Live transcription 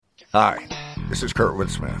Hi, this is Kurtwood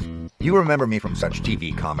Smith. You remember me from such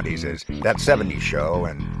TV comedies as That 70s Show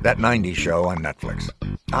and That 90s Show on Netflix.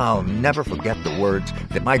 I'll never forget the words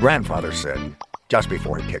that my grandfather said just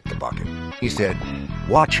before he kicked the bucket. He said,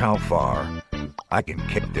 "Watch how far I can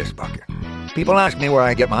kick this bucket." People ask me where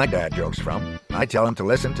I get my dad jokes from. I tell them to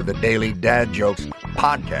listen to the Daily Dad Jokes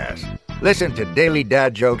podcast. Listen to Daily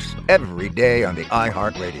Dad Jokes every day on the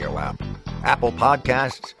iHeartRadio app, Apple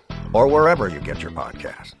Podcasts, or wherever you get your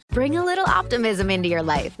podcasts. Bring a little optimism into your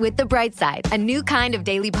life with The Bright Side, a new kind of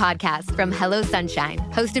daily podcast from Hello Sunshine,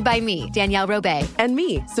 hosted by me, Danielle Robay. And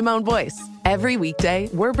me, Simone Boyce. Every weekday,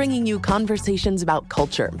 we're bringing you conversations about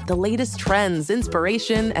culture, the latest trends,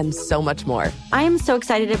 inspiration, and so much more. I am so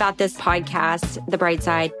excited about this podcast, The Bright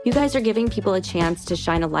Side. You guys are giving people a chance to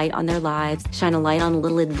shine a light on their lives, shine a light on a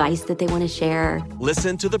little advice that they want to share.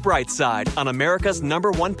 Listen to The Bright Side on America's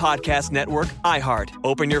 #1 podcast network, iHeart.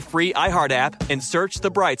 Open your free iHeart app and search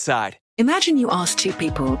The Bright Side. Imagine you ask two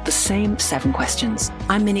people the same 7 questions.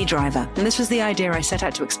 I'm Minnie Driver, and this was the idea I set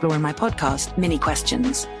out to explore in my podcast, Mini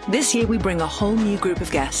Questions. This year, we bring a whole new group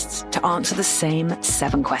of guests to answer the same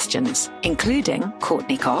 7 questions, including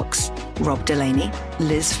Courtney Cox, Rob Delaney,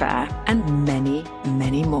 Liz Phair, and many,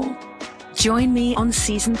 many more. Join me on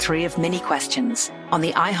Season 3 of Mini Questions on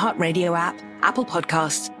the iHeartRadio app, Apple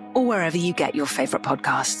Podcasts, or wherever you get your favorite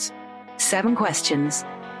podcasts. 7 questions,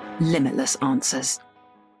 limitless answers.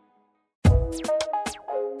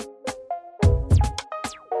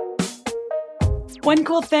 One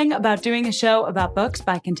cool thing about doing a show about books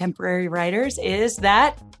by contemporary writers is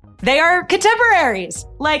that they are contemporaries.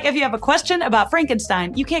 Like, if you have a question about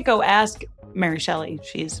Frankenstein, you can't go ask Mary Shelley.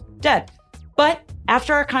 She's dead. But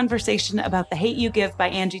after our conversation about The Hate U Give by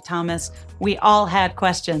Angie Thomas, we all had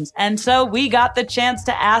questions. And so we got the chance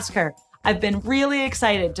to ask her. I've been really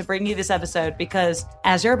excited to bring you this episode because,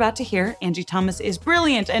 as you're about to hear, Angie Thomas is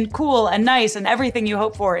brilliant and cool and nice and everything you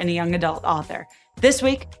hope for in a young adult author. This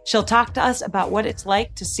week, she'll talk to us about what it's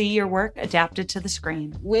like to see your work adapted to the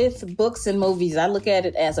screen. With books and movies, I look at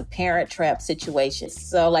it as a parent trap situation.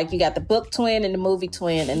 So, like, you got the book twin and the movie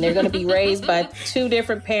twin, and they're going to be raised by 2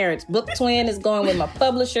 different parents. Book twin is going with my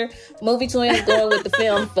publisher. Movie twin is going with the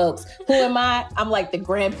film folks. Who am I? I'm like the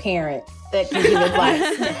grandparent that can give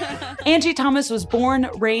advice. Angie Thomas was born,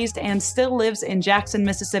 raised, and still lives in Jackson,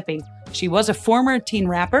 Mississippi. She was a former teen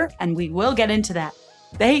rapper, and we will get into that.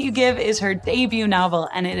 The Hate U Give is her debut novel,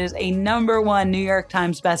 and it is a #1 New York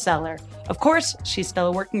Times bestseller. Of course, she's still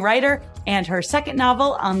a working writer, and her second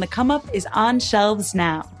novel, On the Come Up, is on shelves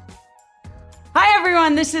now. Hi,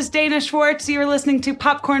 everyone. This is Dana Schwartz. You're listening to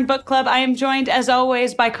Popcorn Book Club. I am joined, as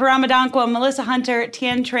always, by Karama Dankwa, Melissa Hunter,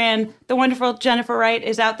 Tien Tran. The wonderful Jennifer Wright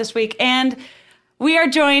is out this week, and we are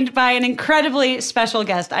joined by an incredibly special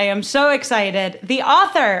guest. I am so excited. The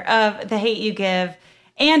author of The Hate U Give,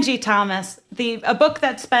 Angie Thomas, a book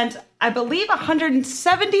that spent, I believe,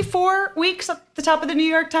 174 weeks at the top of the New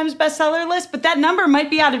York Times bestseller list, but that number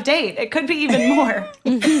might be out of date. It could be even more.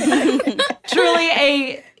 Truly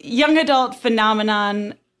a young adult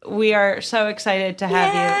phenomenon. We are so excited to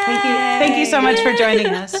have you. Thank you so much for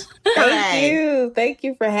joining us. Thank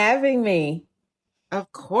you for having me.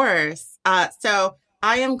 Of course. So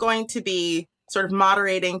I am going to be sort of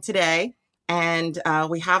moderating today. And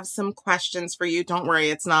we have some questions for you. Don't worry,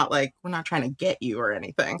 it's not like we're not trying to get you or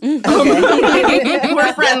anything.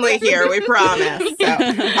 We're friendly here, we promise. So,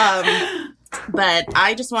 but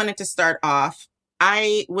I just wanted to start off.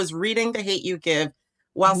 I was reading The Hate U Give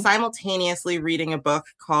while simultaneously reading a book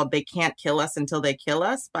called They Can't Kill Us Until They Kill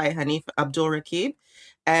Us by Hanif Abdul-Rakib.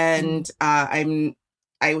 And I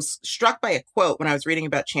was struck by a quote when I was reading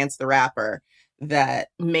about Chance the Rapper that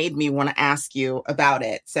made me want to ask you about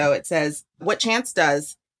it. So it says, what Chance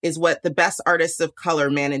does is what the best artists of color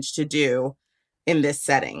manage to do in this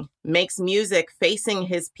setting. Makes music facing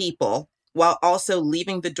his people while also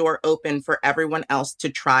leaving the door open for everyone else to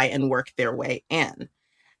try and work their way in.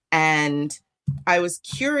 And I was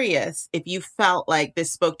curious if you felt like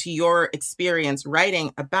this spoke to your experience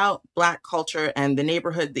writing about Black culture and the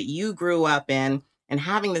neighborhood that you grew up in, and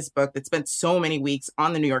having this book that spent so many weeks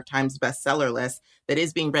on the New York Times bestseller list that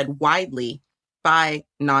is being read widely by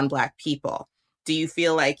non-Black people. Do you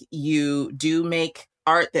feel like you do make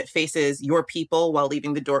art that faces your people while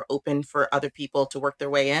leaving the door open for other people to work their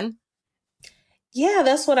way in? Yeah,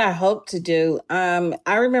 that's what I hope to do.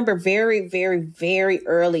 I remember very, very, very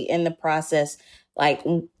early in the process, like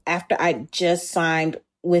after I just signed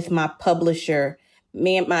with my publisher,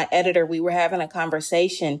 me and my editor, we were having a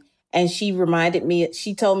conversation. And she reminded me,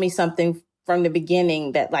 she told me something from the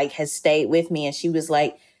beginning that like has stayed with me. And she was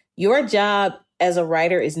like, your job as a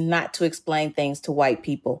writer is not to explain things to white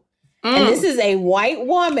people. And this is a white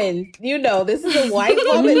woman, this is a white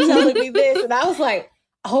woman telling me this. And I was like,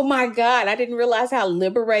 oh my God, I didn't realize how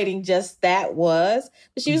liberating just that was.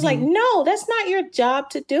 But she was like, no, that's not your job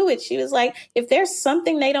to do it. She was like, if there's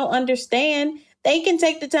something they don't understand, they can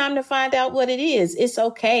take the time to find out what it is. It's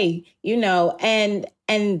okay,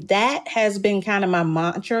 and that has been kind of my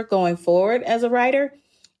mantra going forward as a writer.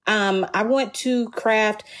 I want to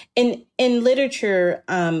craft in literature.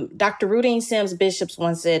 Dr. Rudine Sims Bishops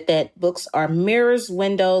once said that books are mirrors,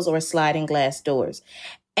 windows, or sliding glass doors.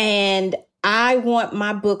 And I want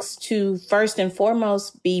my books to first and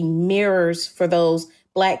foremost be mirrors for those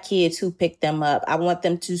Black kids who pick them up. I want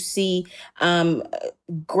them to see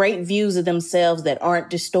great views of themselves that aren't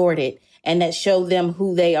distorted and that show them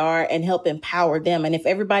who they are and help empower them. And if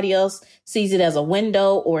everybody else sees it as a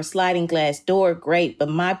window or a sliding glass door, great. But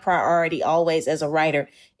my priority always as a writer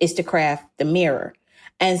is to craft the mirror.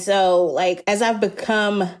 And so, as I've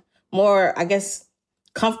become more, I guess,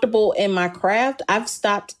 comfortable in my craft, I've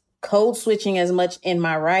stopped code switching as much in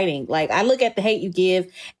my writing. I look at The Hate U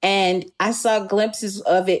Give and I saw glimpses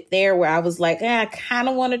of it there where I was like, I kind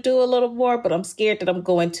of want to do a little more, but I'm scared that I'm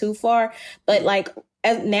going too far. But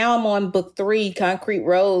now I'm on book 3, Concrete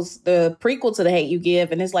Rose, the prequel to The Hate U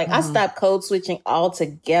Give. And it's I stopped code switching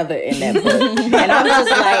altogether in that book. And I'm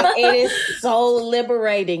just it is so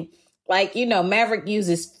liberating. Maverick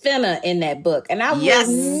uses finna in that book. And I would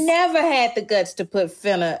never had the guts to put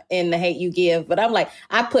finna in The Hate U Give. But I'm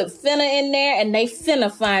I put finna in there and they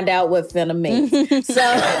finna find out what finna means. So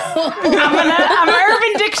I'm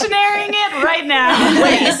Urban Dictionarying it right now.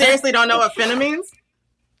 Wait, you seriously don't know what finna means?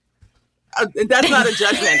 That's not a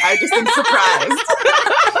judgment. I just am surprised.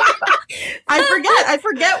 I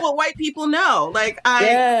forget what white people know.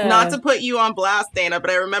 Not to put you on blast, Dana, but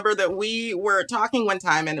I remember that we were talking one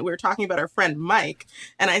time and we were talking about our friend Mike.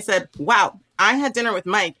 And I said, wow, I had dinner with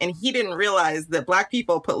Mike and he didn't realize that Black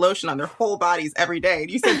people put lotion on their whole bodies every day.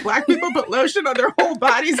 And you said Black people put lotion on their whole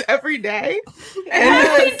bodies every day?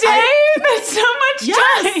 Every day? That's so much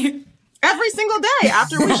time. Every single day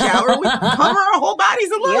after we shower, we cover our whole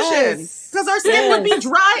bodies in lotion because our skin would be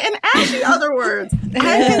dry and ashy. Other words,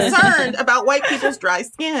 I'm concerned about white people's dry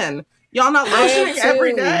skin. Y'all not lotioning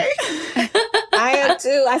every day? I am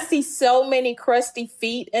too. I see so many crusty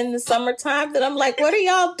feet in the summertime that I'm like, what are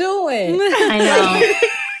y'all doing? I know.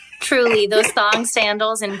 Truly, those thong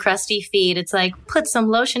sandals and crusty feet, it's put some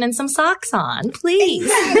lotion and some socks on, please.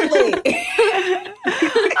 Exactly.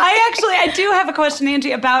 I do have a question,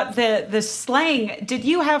 Angie, about the slang. Did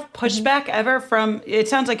you have pushback ever from, it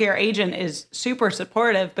sounds like your agent is super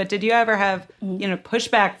supportive, but did you ever have,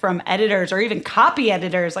 pushback from editors or even copy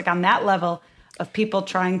editors, on that level of people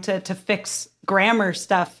trying to fix grammar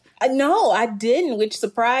stuff? No, I didn't, which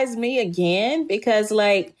surprised me again, because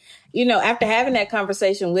after having that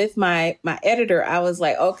conversation with my editor, I was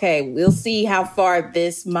like, okay, we'll see how far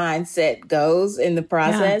this mindset goes in the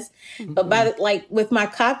process. Yeah. But with my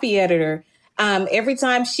copy editor, every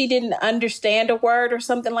time she didn't understand a word or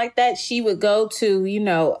something like that, she would go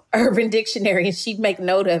to, Urban Dictionary and she'd make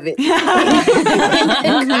note of it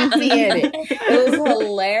and copy edit. It was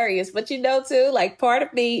hilarious. But too, part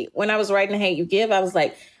of me, when I was writing The Hate U Give, I was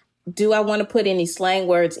like, do I want to put any slang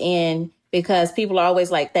words in? Because people are always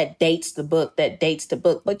like, that dates the book.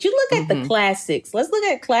 But you look at the classics. Let's look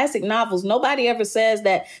at classic novels. Nobody ever says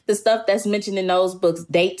that the stuff that's mentioned in those books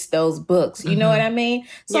dates those books. You know what I mean?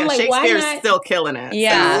 So I'm like, why not? Still killing it.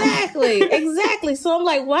 Yeah, exactly. So I'm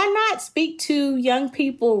like, why not speak to young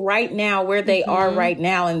people right now, where they are right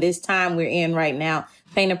now in this time we're in right now?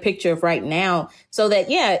 Paint a picture of right now so that,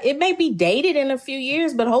 it may be dated in a few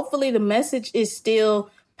years, but hopefully the message is still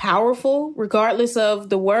powerful, regardless of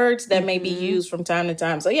the words that may be used from time to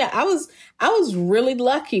time. So I was really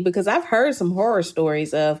lucky because I've heard some horror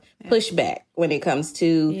stories of pushback when it comes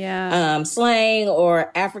to slang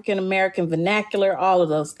or African American vernacular, all of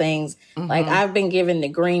those things. I've been given the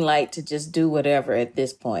green light to just do whatever at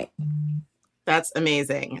this point. That's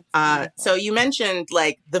amazing. So you mentioned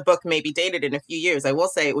the book may be dated in a few years. I will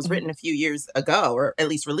say it was written a few years ago, or at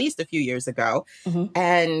least released a few years ago.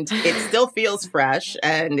 And it still feels fresh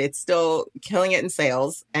and it's still killing it in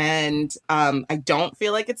sales. And I don't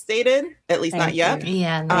feel like it's dated, at least not yet.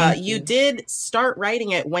 Yeah. You did start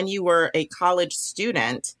writing it when you were a college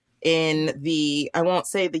student. In the, I won't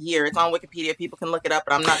say the year, it's on Wikipedia, people can look it up,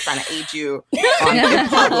 but I'm not trying to aid you on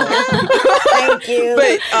public. Thank you.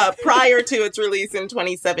 But prior to its release in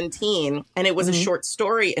 2017, and it was a short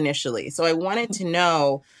story initially. So I wanted to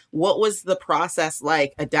know, what was the process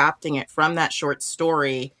like adapting it from that short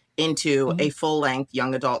story into a full-length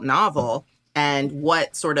young adult novel, and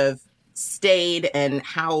what sort of stayed and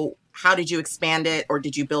how how did you expand it, or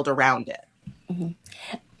did you build around it? Mm-hmm.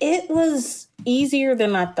 It was easier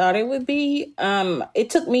than I thought it would be.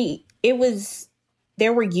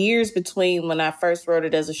 There were years between when I first wrote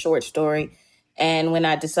it as a short story and when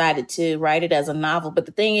I decided to write it as a novel. But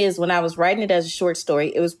the thing is, when I was writing it as a short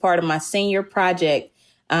story, it was part of my senior project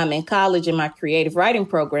in college in my creative writing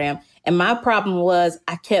program. And my problem was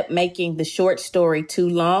I kept making the short story too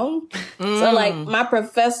long. So like my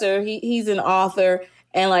professor, he's an author,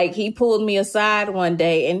 and like he pulled me aside one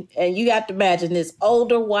day, and you got to imagine this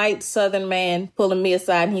older white Southern man pulling me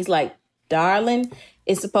aside, and he's like, "Darling,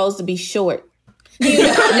 it's supposed to be short."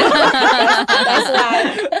 That's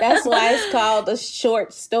why it's called a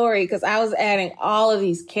short story, because I was adding all of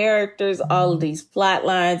these characters, all of these plot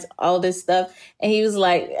lines, all this stuff. And he was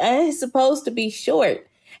like, it's supposed to be short.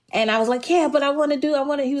 And I was like, yeah, but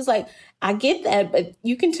he was like, I get that, but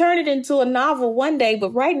you can turn it into a novel one day.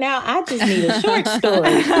 But right now, I just need a short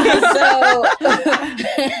story.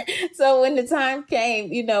 So when the time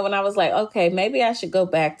came, when I was like, okay, maybe I should go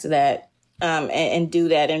back to that and do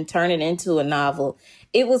that and turn it into a novel.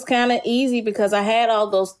 It was kind of easy because I had all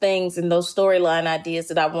those things and those storyline ideas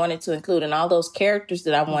that I wanted to include and all those characters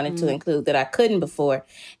that I wanted to include that I couldn't before.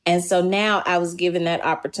 And so now I was given that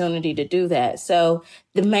opportunity to do that. So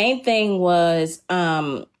the main thing was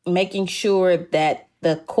making sure that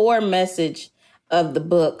the core message of the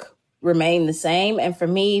book remained the same. And for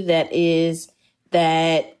me, that is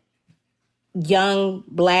that young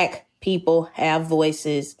Black people have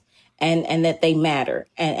voices and that they matter.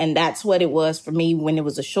 And that's what it was for me when it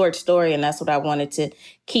was a short story. And that's what I wanted to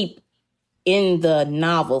keep in the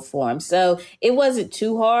novel form. So it wasn't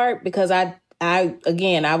too hard because I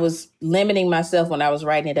was limiting myself when I was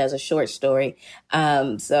writing it as a short story.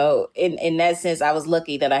 So in that sense, I was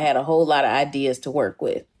lucky that I had a whole lot of ideas to work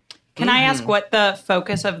with. Can I ask what the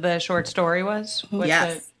focus of the short story was?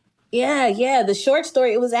 Yes. Yeah. The short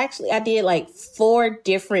story, it was actually, I did like 4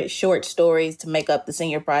 different short stories to make up the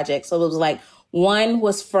senior project. So it was like, one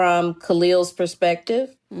was from Khalil's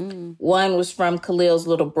perspective. One was from Khalil's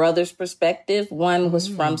little brother's perspective. One was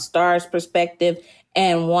from Star's perspective.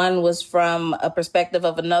 And one was from a perspective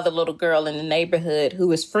of another little girl in the neighborhood who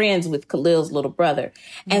was friends with Khalil's little brother.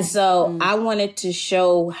 And so I wanted to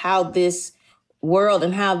show how this world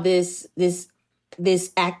and how this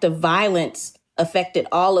act of violence affected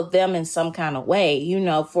all of them in some kind of way.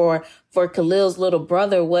 For Khalil's little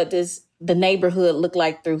brother, what does the neighborhood look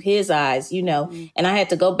like through his eyes, And I had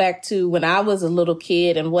to go back to when I was a little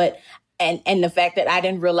kid and the fact that I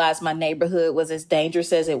didn't realize my neighborhood was as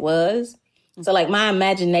dangerous as it was. So like my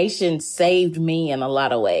imagination saved me in a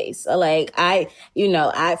lot of ways. So like I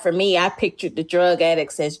pictured the drug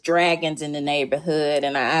addicts as dragons in the neighborhood.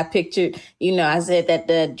 And I pictured, I said that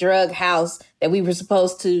the drug house that we were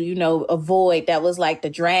supposed to, avoid, that was like the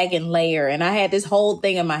dragon lair. And I had this whole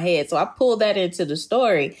thing in my head. So I pulled that into the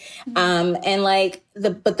story. But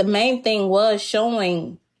the main thing was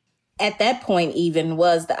showing at that point even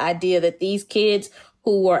was the idea that these kids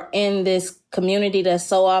who are in this community that's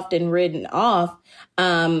so often written off,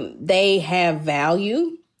 they have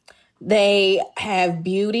value, they have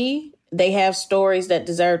beauty, they have stories that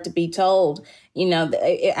deserve to be told.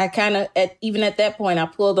 I kind of, even at that point, I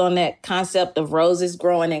pulled on that concept of roses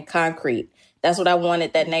growing in concrete. That's what I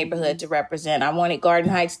wanted that neighborhood to represent. I wanted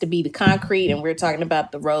Garden Heights to be the concrete, and we're talking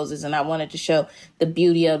about the roses, and I wanted to show the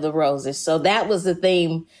beauty of the roses. So that was the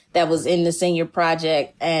theme that was in the senior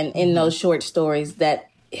project and in those short stories that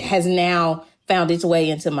has now found its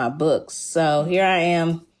way into my books. So here I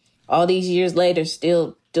am, all these years later,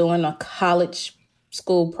 still doing a college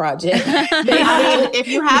school project. If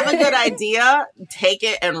you have a good idea, take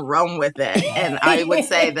it and run with it. And I would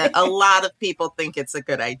say that a lot of people think it's a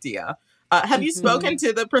good idea. Have you spoken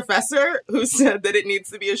to the professor who said that it needs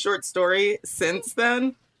to be a short story since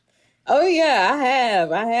then? Oh, yeah,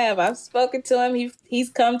 I have. I've spoken to him. He's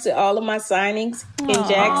come to all of my signings in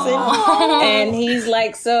Jackson. And he's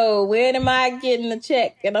like, so when am I getting the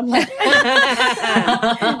check? And I'm like, You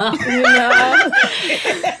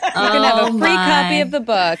can have a free copy of the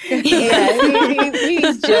book. Yeah,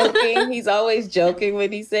 he's joking. He's always joking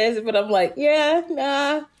when he says it. But I'm like, yeah,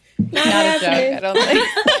 nah. Not a joke, I don't think.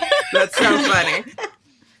 That's so funny.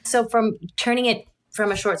 So from turning it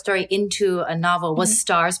from a short story into a novel, was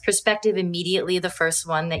Star's perspective immediately the first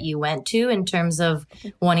one that you went to in terms of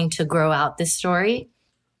wanting to grow out this story?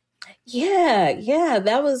 Yeah.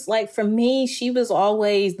 That was like, for me, she was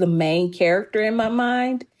always the main character in my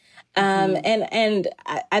mind. And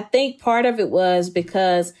I think part of it was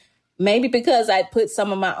because I put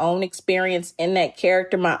some of my own experience in that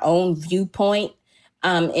character, my own viewpoint.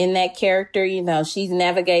 in that character. You know, she's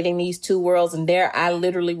navigating these two worlds. And there I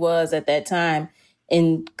literally was at that time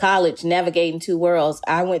in college navigating two worlds.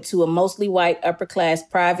 I went to a mostly white, upper class,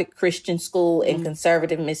 private Christian school in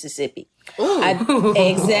conservative Mississippi.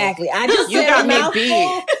 Exactly. I just you got me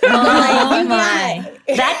beat. Oh my!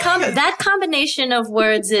 That combination of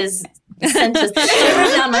words is sent a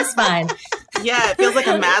shiver down my spine. Yeah, it feels like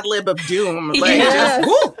a Mad Lib of doom. Like, yes,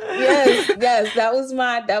 that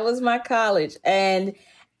was my college, and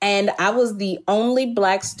I was the only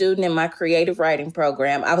Black student in my creative writing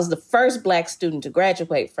program. I was the first Black student to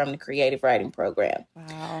graduate from the creative writing program.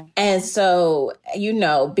 Wow. And so, you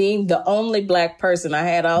know, being the only Black person, I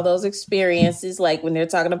had all those experiences, like when they're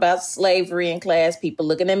talking about slavery in class, people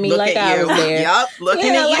looking at me like I was there. Yup,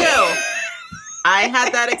 looking at you. I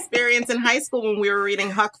had that experience in high school when we were reading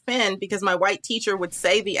Huck Finn, because my white teacher would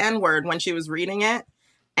say the N-word when she was reading it.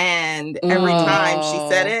 And every time she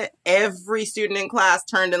said it, every student in class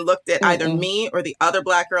turned and looked at either me or the other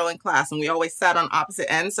Black girl in class. And we always sat on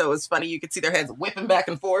opposite ends. So it was funny. You could see their heads whipping back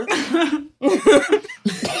and forth.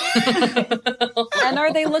 And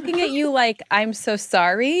are they looking at you like, I'm so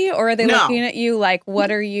sorry? Or are they looking at you like, what's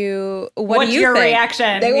your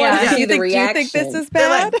reaction? They want to see the reaction. Do you think this is They're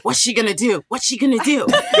bad? like, what's she going to do? What's she going to do?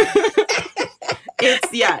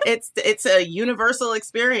 It's a universal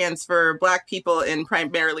experience for Black people in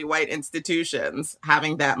primarily white institutions,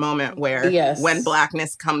 having that moment where when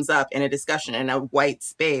Blackness comes up in a discussion in a white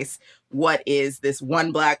space, what is this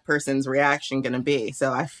one Black person's reaction going to be?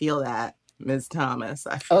 So I feel that, Ms. Thomas.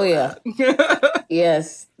 I feel that.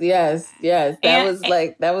 Yes. That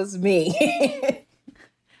was me.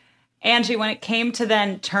 Angie, when it came to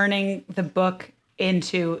then turning the book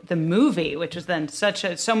into the movie, which was then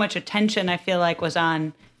so much attention, I feel like, was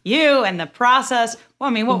on you and the process. Well,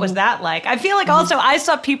 I mean, what was that like? I feel like also I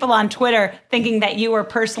saw people on Twitter thinking that you were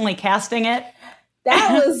personally casting it.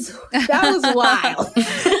 That was wild.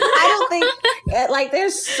 I don't think, like,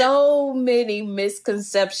 there's so many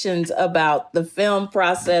misconceptions about the film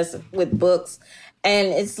process with books. And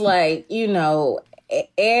it's like, you know,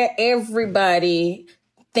 everybody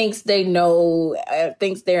thinks they know,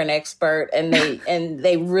 thinks they're an expert, and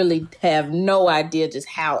they really have no idea just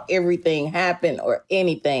how everything happened or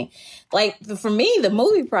anything. Like, for me, the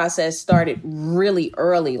movie process started really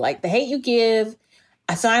early. Like, The Hate U Give,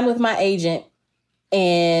 I signed with my agent,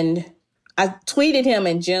 and I tweeted him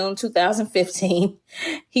in June 2015.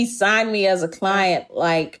 He signed me as a client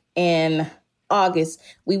like in August.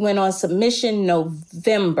 We went on submission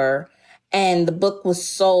November, and the book was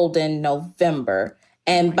sold in November.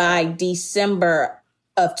 And by December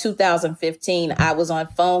of 2015, I was on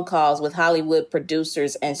phone calls with Hollywood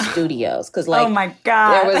producers and studios. Because, like, oh my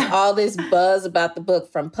God, there was all this buzz about the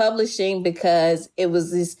book from publishing, because it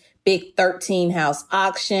was this big 13-house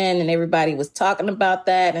auction and everybody was talking about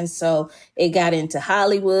that. And so it got into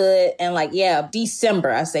Hollywood. And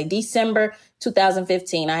December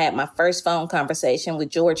 2015, I had my first phone conversation with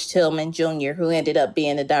George Tillman Jr., who ended up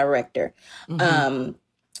being the director.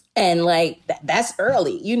 And like, that's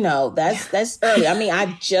early, you know, that's early. I mean,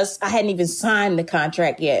 I hadn't even signed the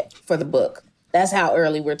contract yet for the book. That's how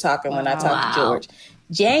early we're talking when I talked to George.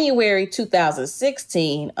 January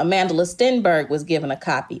 2016, Amanda Stenberg was given a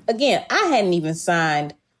copy. Again, I hadn't even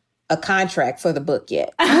signed a contract for the book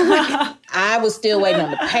yet. I was still waiting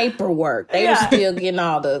on the paperwork. They were still getting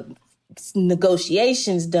all the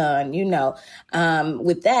negotiations done, you know,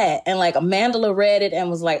 with that. And like, Amanda read it and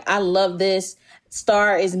was like, I love this.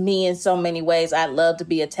 Star is me in so many ways. I'd love to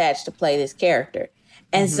be attached to play this character.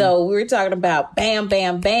 And so we were talking about bam,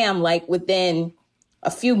 bam, bam. Like, within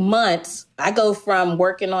a few months, I go from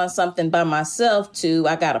working on something by myself to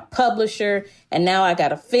I got a publisher, and now I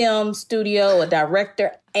got a film studio, a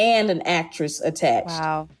director, and an actress attached.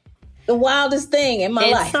 Wow. The wildest thing in my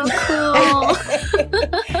life. It's so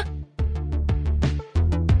cool.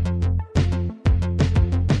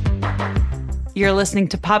 You're listening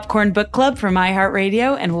to Popcorn Book Club from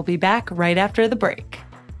iHeartRadio, and we'll be back right after the break.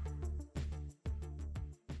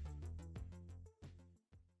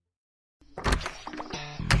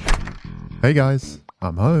 Hey guys,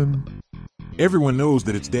 I'm home. Everyone knows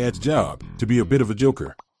that it's Dad's job to be a bit of a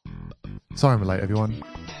joker. Sorry I'm late, everyone.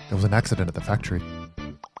 There was an accident at the factory.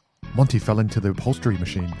 Monty fell into the upholstery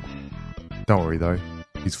machine. Don't worry though,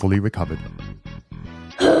 he's fully recovered.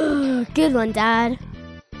 Good one, Dad.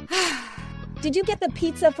 Did you get the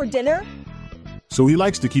pizza for dinner? So he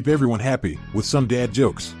likes to keep everyone happy with some dad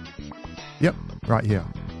jokes. Yep, right here.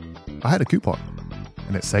 I had a coupon,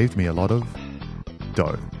 and it saved me a lot of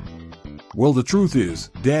dough. Well, the truth is,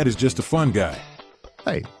 Dad is just a fun guy.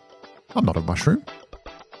 Hey, I'm not a mushroom.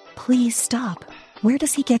 Please stop. Where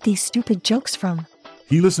does he get these stupid jokes from?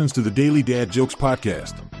 He listens to the Daily Dad Jokes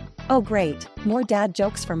podcast. Oh, great. More dad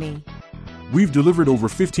jokes for me. We've delivered over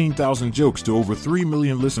 15,000 jokes to over 3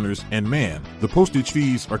 million listeners, and man, the postage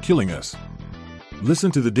fees are killing us.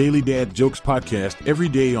 Listen to the Daily Dad Jokes podcast every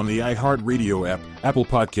day on the iHeartRadio app, Apple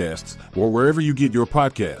Podcasts, or wherever you get your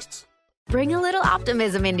podcasts. Bring a little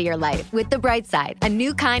optimism into your life with The Bright Side, a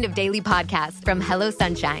new kind of daily podcast from Hello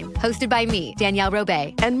Sunshine, hosted by me, Danielle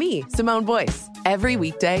Robay. And me, Simone Boyce. Every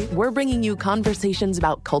weekday, we're bringing you conversations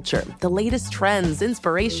about culture, the latest trends,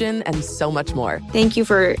 inspiration, and so much more. Thank you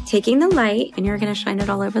for taking the light, and you're going to shine it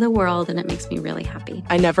all over the world, and it makes me really happy.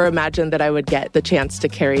 I never imagined that I would get the chance to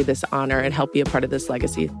carry this honor and help be a part of this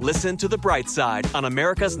legacy. Listen to The Bright Side on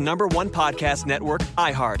America's #1 podcast network,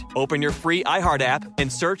 iHeart. Open your free iHeart app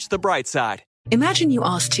and search The Bright Side. Imagine you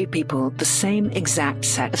ask two people the same exact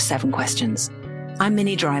set of 7 questions. I'm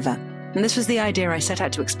Minnie Driver, and this was the idea I set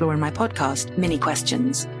out to explore in my podcast, Mini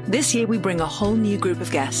Questions. This year, we bring a whole new group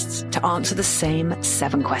of guests to answer the same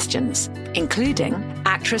 7 questions, including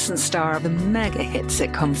actress and star of the mega hit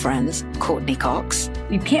sitcom Friends, Courtney Cox.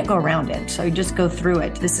 You can't go around it, so you just go through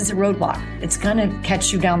it. This is a roadblock. It's going to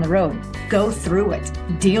catch you down the road. Go through it.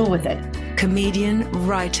 Deal with it. Comedian,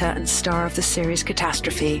 writer, and star of the series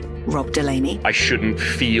Catastrophe, Rob Delaney. I shouldn't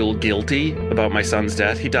feel guilty about my son's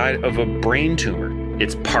death. He died of a brain tumor.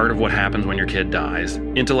 It's part of what happens when your kid dies.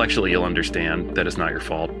 Intellectually, you'll understand that it's not your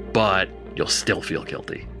fault, but you'll still feel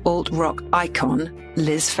guilty. Alt-rock icon,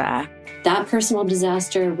 Liz Phair. That personal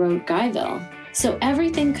disaster wrote Guyville. So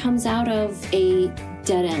everything comes out of a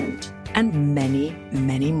dead end. And many,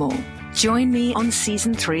 many more. Join me on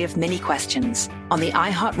Season 3 of Mini Questions on the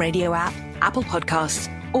iHeartRadio app, Apple Podcasts,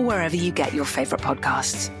 or wherever you get your favorite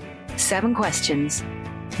podcasts. 7 questions,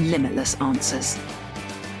 limitless answers.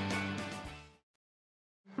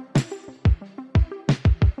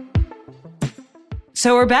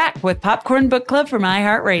 So we're back with Popcorn Book Club from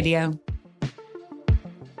iHeartRadio.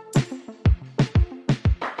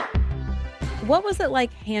 What was it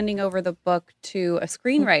like handing over the book to a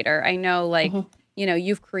screenwriter? I know, you know,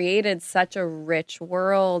 you've created such a rich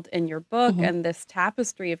world in your book and this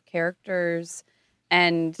tapestry of characters.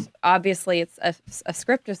 And obviously, it's a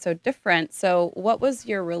script is so different. So what was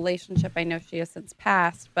your relationship? I know she has since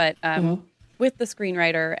passed, but with the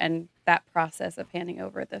screenwriter and that process of handing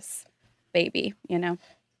over this baby, you know?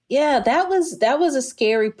 Yeah, that was a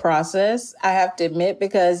scary process, I have to admit,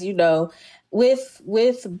 because, you know, with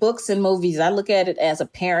books and movies, I look at it as a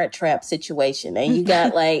Parent Trap situation. And you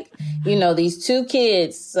got you know, these 2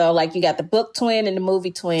 kids. So you got the book twin and the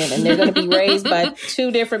movie twin, and they're going to be raised by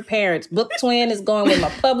 2 different parents. Book twin is going with my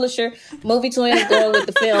publisher. Movie twin is going with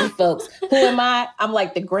the film folks. Who am I? I'm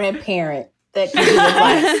like the grandparent that can give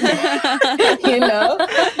advice. You know?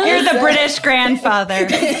 You're the British grandfather.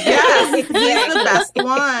 Yes, he's the best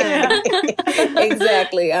one.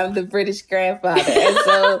 Exactly. I'm the British grandfather. And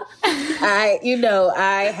so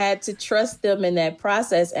I had to trust them in that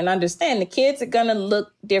process and understand the kids are going to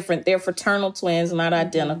look different. They're fraternal twins, not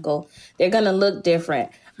identical. They're going to look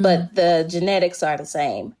different, but the genetics are the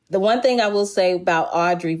same. The one thing I will say about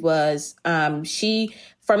Audrey was she,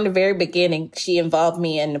 from the very beginning, she involved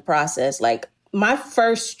me in the process. Like my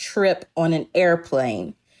first trip on an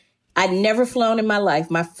airplane, I'd never flown in my life.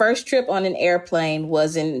 My first trip on an airplane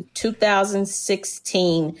was in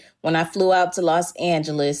 2016 when I flew out to Los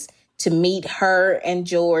Angeles to meet her and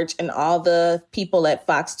George and all the people at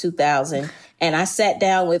Fox 2000. And I sat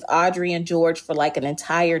down with Audrey and George for an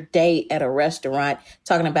entire day at a restaurant,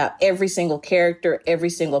 talking about every single character, every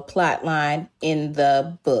single plot line in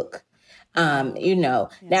the book. You know,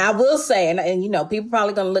 now I will say, and you know, people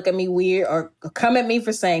probably going to look at me weird or come at me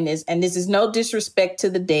for saying this, and this is no disrespect to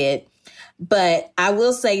the dead, but I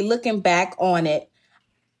will say, looking back on it,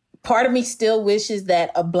 part of me still wishes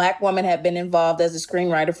that a Black woman had been involved as a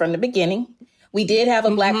screenwriter from the beginning. We did have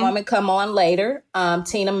a Black woman come on later,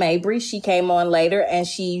 Tina Mabry. She came on later and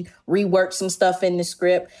she reworked some stuff in the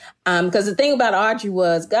script. Because the thing about Audrey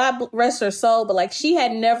was, God rest her soul, but she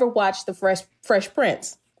had never watched the Fresh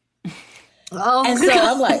Prince. Oh, and so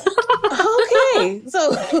I'm like, okay.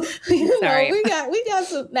 So, you know, we got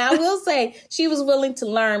some. Now I will say she was willing to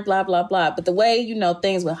learn, blah, blah, blah. But the way, you know,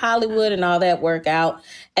 things with Hollywood and all that work out,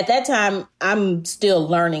 at that time, I'm still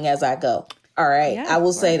learning as I go. All right. Yeah, I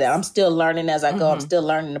will say that I'm still learning as I go. I'm still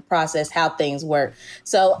learning the process, how things work.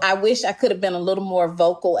 So I wish I could have been a little more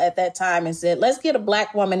vocal at that time and said, let's get a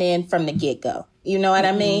Black woman in from the get-go. You know what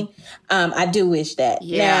I mean? I do wish that.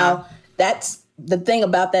 Yeah. Now, that's the thing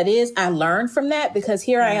about that is I learned from that because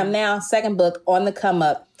here I am now, second book on the come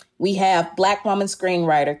up. We have Black woman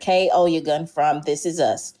screenwriter Kay Oyegun from This Is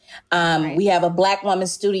Us. We have a Black woman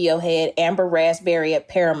studio head, Amber Raspberry at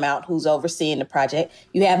Paramount, who's overseeing the project.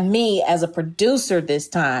 You have me as a producer this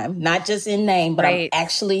time, not just in name, but I'm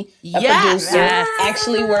actually a producer,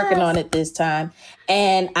 actually working on it this time.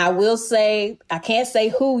 And I will say, I can't say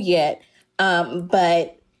who yet,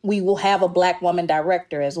 but we will have a Black woman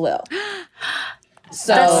director as well.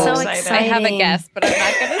 So, that's so exciting. I have a guess, but I'm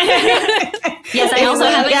not going to say it. Yes, I also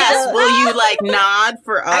have a guess. Will you nod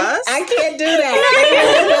for us? I can't do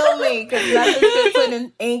that. Tell me, because nothing's been put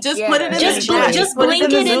in ink. Just put it in just blink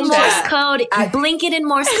it in Morse code. Blink it in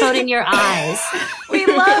Morse code in your eyes. We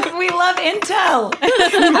love intel.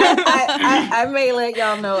 I may let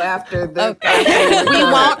y'all know after the. We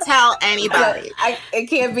won't tell anybody. It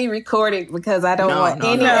can't be recorded because I don't want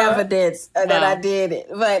any evidence that I did it.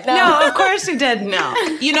 But no, of course you did. No.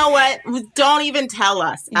 You know what? Don't even tell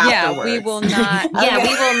us afterwards. Yeah, we will not. Yeah,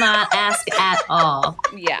 we will not ask at all.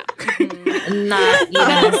 Yeah. Not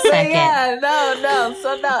even a second. Yeah, no.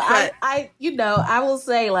 So no, but, I will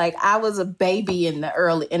say I was a baby in that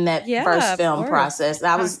first film process.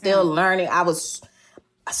 I was still learning. I was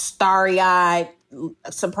starry-eyed,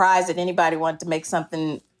 surprised that anybody wanted to make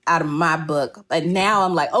something out of my book. But now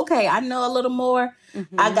I'm like, okay, I know a little more.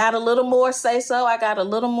 Mm-hmm. I got a little more say-so. I got a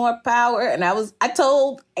little more power. And I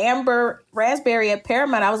told Amber Raspberry at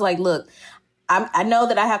Paramount, I was like, look, I know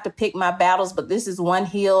that I have to pick my battles, but this is one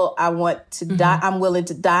hill I want to die. I'm willing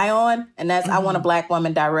to die on. And that's, I want a Black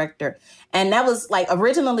woman director. And that was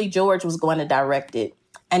originally George was going to direct it.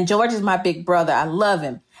 And George is my big brother. I love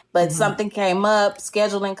him. But something came up,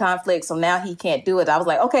 scheduling conflict, so now he can't do it. I was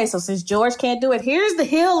like, okay, so since George can't do it, here's the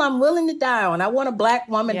hill I'm willing to die on. I want a Black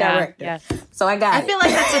woman director. Yes. So I got it. I feel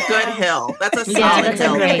like that's a good hill. That's a solid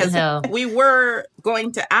hill. Because we were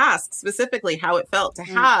going to ask specifically how it felt to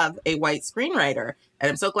have a white screenwriter. And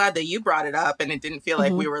I'm so glad that you brought it up and it didn't feel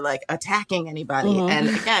like we were attacking anybody. And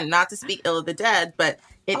again, not to speak ill of the dead, but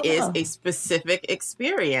it is a specific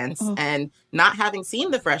experience. And not having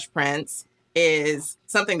seen The Fresh Prince is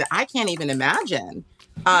something that I can't even imagine.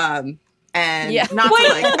 And not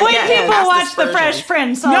white people watch The Fresh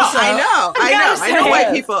Prince also. No, I know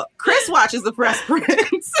white people. Chris watches The Fresh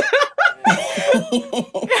Prince.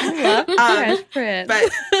 Love Fresh Prince.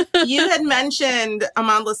 But you had mentioned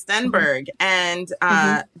Amandla Stenberg, and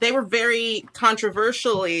they were very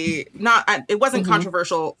controversially, it wasn't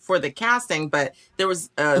controversial for the casting, but there was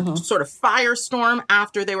a sort of firestorm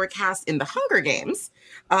after they were cast in The Hunger Games.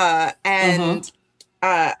 I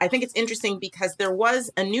think it's interesting because there was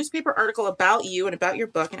a newspaper article about you and about your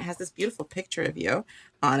book, and it has this beautiful picture of you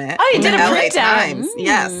on it. Oh, you did a LA print Times.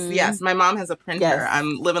 Yes. My mom has a printer. Yes.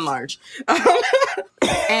 I'm living large.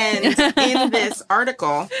 And in this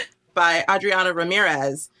article by Adriana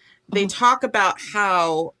Ramirez, they talk about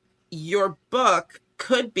how your book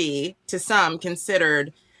could be, to some,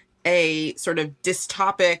 considered a sort of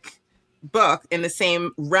dystopic book in the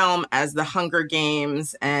same realm as The Hunger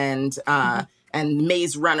Games and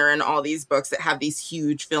Maze Runner and all these books that have these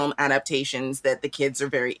huge film adaptations that the kids are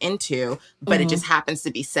very into, but it just happens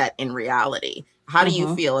to be set in reality. How do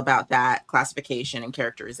you feel about that classification and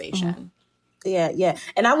characterization? Yeah.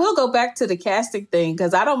 And I will go back to the casting thing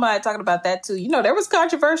because I don't mind talking about that too. You know, there was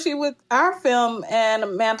controversy with our film and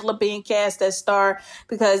Amandla being cast as star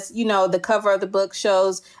because, you know, the cover of the book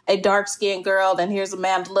shows a dark-skinned girl and here's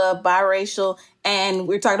Amandla, biracial, and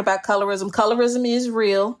we're talking about colorism. Colorism is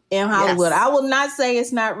real in Hollywood. Yes. I will not say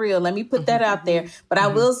it's not real. Let me put that out there. But I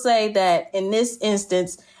will say that in this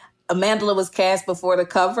instance, Amandla was cast before the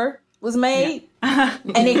cover was made. Yeah.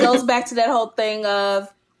 And it goes back to that whole thing of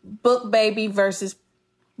book baby versus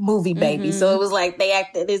movie baby. So it was like they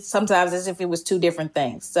acted it sometimes as if it was two different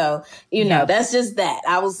things. So, you know, that's just that.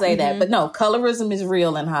 I will say that. But no, colorism is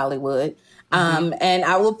real in Hollywood. And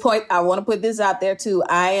I want to put this out there too.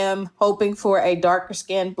 I am hoping for a darker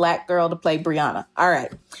skinned Black girl to play Brianna. All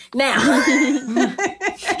right.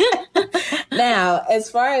 Now, as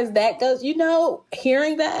far as that goes, you know,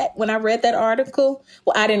 hearing that when I read that article,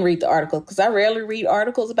 well, I didn't read the article because I rarely read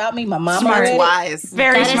articles about me. My mama read wise. It.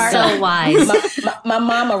 Very that smart. Is so wise. My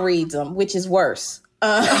mama reads them, which is worse.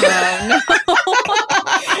 No,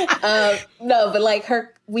 but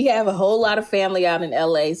we have a whole lot of family out in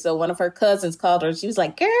LA. So one of her cousins called her. She was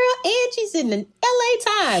like, girl, Angie's in the LA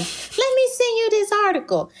Times. Let me send you this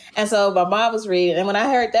article. And so my mom was reading. And when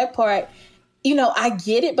I heard that part, you know, I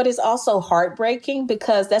get it, but it's also heartbreaking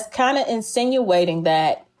because that's kind of insinuating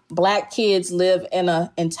that Black kids live in an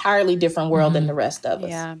entirely different world than the rest of us.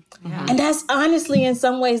 Yeah. And that's honestly, in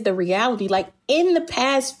some ways, the reality. Like in the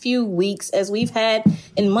past few weeks, as we've had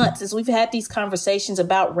these conversations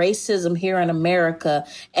about racism here in America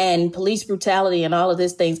and police brutality and all of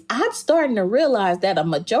these things, I'm starting to realize that a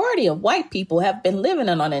majority of white people have been living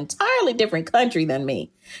in an entirely different country than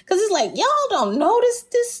me. Because it's like, y'all don't notice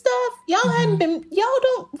this stuff. Y'all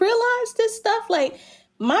don't realize this stuff. Like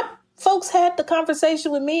my folks had the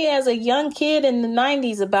conversation with me as a young kid in the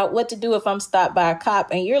 90s about what to do if I'm stopped by a cop.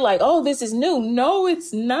 And you're like, oh, this is new. No,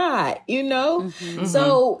 it's not, you know?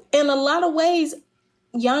 So in a lot of ways,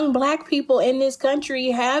 young Black people in this country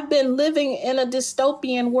have been living in a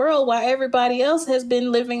dystopian world while everybody else has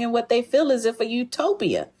been living in what they feel is a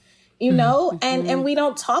utopia. You know, and we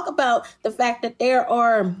don't talk about the fact that there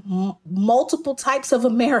are multiple types of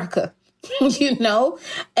America. You know,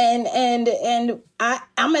 and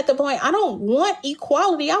I'm at the point, I don't want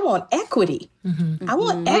equality. I want equity. I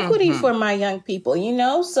want equity for my young people, you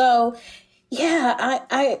know? So yeah,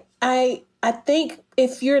 I think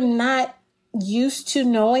if you're not used to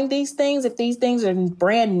knowing these things, if these things are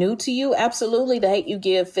brand new to you, absolutely The Hate U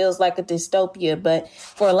Give feels like a dystopia. But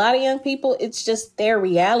for a lot of young people, it's just their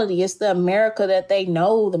reality. It's the America that they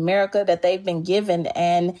know, the America that they've been given.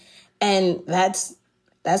 And that's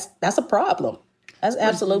a problem. That's an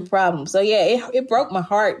absolute problem. So yeah, it broke my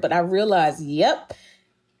heart, but I realized, yep,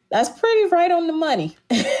 that's pretty right on the money.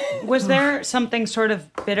 Was there something sort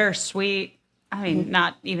of bittersweet? I mean,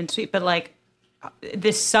 not even sweet, but like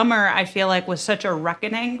this summer, I feel like was such a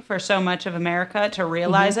reckoning for so much of America to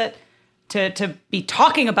realize it, to be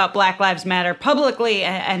talking about Black Lives Matter publicly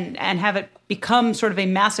and have it become sort of a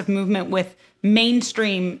massive movement with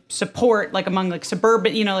mainstream support, like among like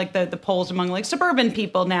suburban, you know, like the polls among like suburban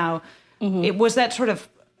people now. It was that sort of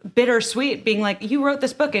bittersweet being like, you wrote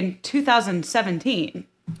this book in 2017.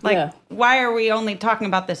 Like, why are we only talking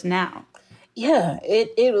about this now? Yeah,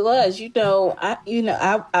 it was,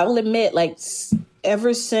 I'll admit, like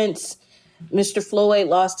ever since Mr. Floyd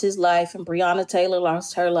lost his life and Breonna Taylor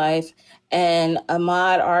lost her life and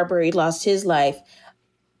Ahmaud Arbery lost his life,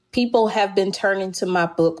 people have been turning to my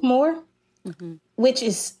book more. Which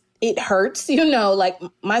is, it hurts, like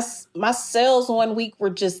my sales 1 week were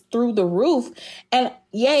just through the roof, and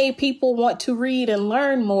yay, people want to read and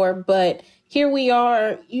learn more. But here we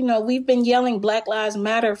are, we've been yelling Black Lives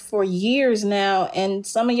Matter for years now. And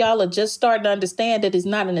some of y'all are just starting to understand that it's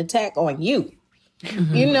not an attack on you.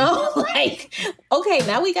 Like, okay,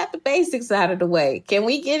 now we got the basics out of the way. Can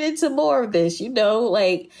we get into more of this?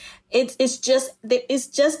 It's just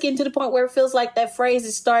getting to the point where it feels like that phrase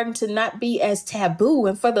is starting to not be as taboo.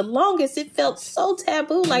 And for the longest, it felt so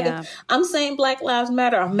taboo. Like, if I'm saying Black Lives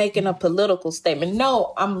Matter, I'm making a political statement.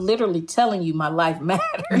 No, I'm literally telling you my life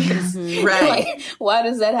matters. Right. Like, why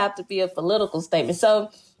does that have to be a political statement?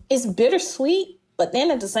 So it's bittersweet. But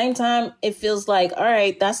then at the same time, it feels like, all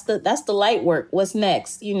right, that's the light work. What's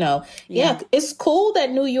next? Yeah, it's cool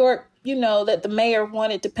that New York, that the mayor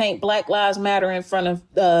wanted to paint Black Lives Matter in front of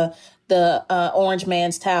the Orange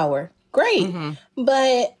Man's Tower. Great.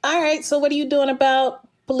 But all right, so what are you doing about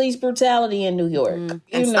police brutality in New York?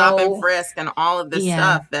 And stop and frisk and all of this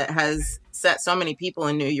stuff that has set so many people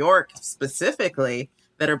in New York specifically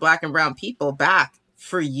that are Black and brown people back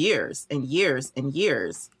for years and years and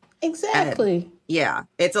years. Exactly. And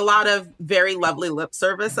it's a lot of very lovely lip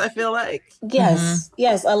service, I feel like. Yes,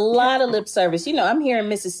 a lot of lip service. I'm here in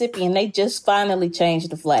Mississippi and they just finally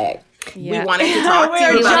changed the flag. We wanted to talk to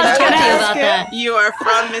you about that. You are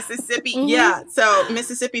from Mississippi. Yeah. So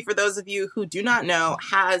Mississippi, for those of you who do not know,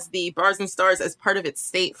 has the Bars and Stars as part of its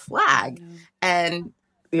state flag. And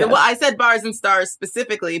well, I said Bars and Stars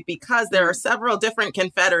specifically because there are several different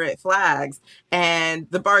Confederate flags, and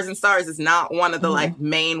the Bars and Stars is not one of the like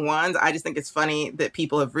main ones. I just think it's funny that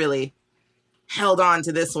people have really held on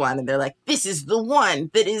to this one, and they're like, this is the one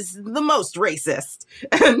that is the most racist.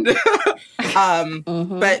 And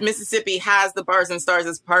but Mississippi has the Bars and Stars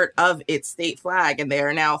as part of its state flag, and they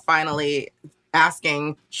are now finally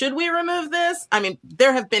asking, should we remove this? I mean,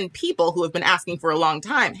 there have been people who have been asking for a long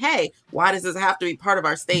time, hey, why does this have to be part of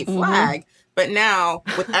our state flag? But now,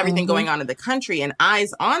 with everything going on in the country and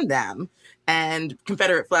eyes on them, and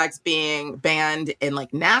Confederate flags being banned in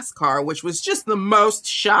like NASCAR, which was just the most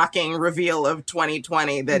shocking reveal of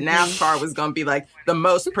 2020, that NASCAR was going to be like the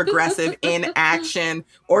most progressive in action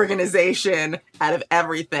organization out of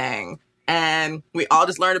everything. And we all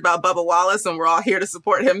just learned about Bubba Wallace, and we're all here to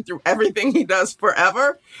support him through everything he does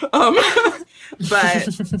forever. But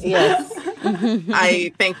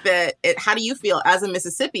I think that how do you feel as a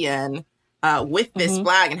Mississippian with this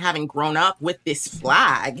flag and having grown up with this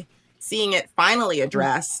flag, seeing it finally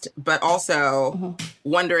addressed, but also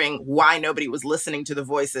wondering why nobody was listening to the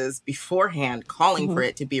voices beforehand calling for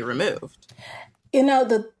it to be removed. You know,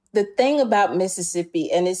 the thing about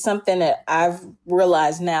Mississippi, and it's something that I've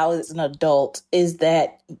realized now as an adult, is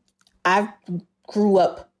that I grew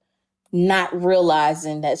up not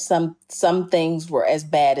realizing that some things were as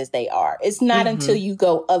bad as they are. It's not until you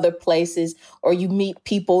go other places or you meet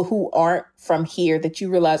people who aren't from here that you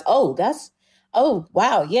realize, oh,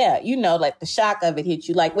 wow, yeah. You know, like the shock of it hit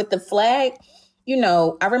you. Like with the flag, you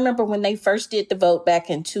know, I remember when they first did the vote back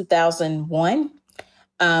in 2001.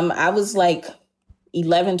 I was like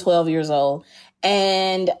 11, 12 years old.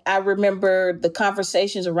 And I remember the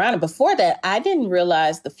conversations around it. Before that, I didn't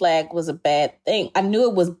realize the flag was a bad thing. I knew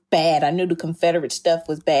it was bad. I knew the Confederate stuff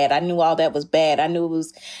was bad. I knew all that was bad. I knew it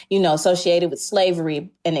was, you know, associated with slavery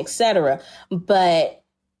and et cetera. But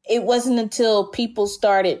it wasn't until people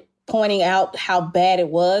started pointing out how bad it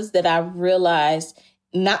was that I realized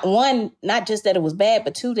not just that it was bad,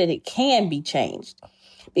 but two, that it can be changed.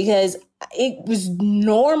 Because it was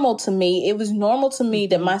normal to me. It was normal to me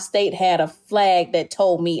that my state had a flag that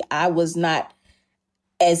told me I was not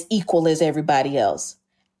as equal as everybody else.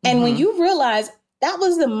 And when you realize that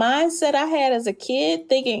was the mindset I had as a kid,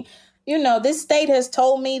 thinking, you know, this state has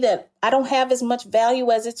told me that I don't have as much value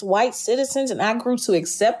as its white citizens, and I grew to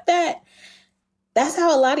accept that. That's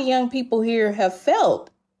how a lot of young people here have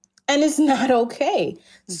felt. And it's not okay.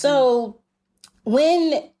 So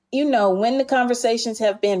when the conversations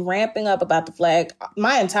have been ramping up about the flag,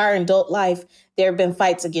 my entire adult life, there have been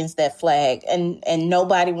fights against that flag, and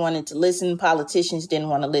nobody wanted to listen. Politicians didn't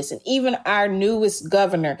want to listen. Even our newest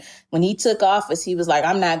governor, when he took office, he was like,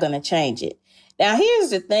 I'm not going to change it. Now, here's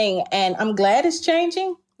the thing, and I'm glad it's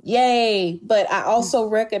changing. Yay. But I also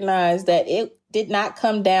recognize that it did not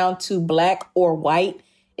come down to black or white.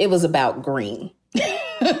 It was about green.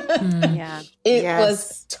 It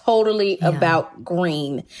was totally about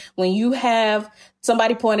green. When you have,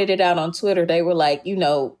 somebody pointed it out on Twitter, they were like, you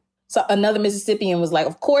know, so another Mississippian was like,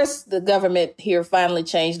 of course the government here finally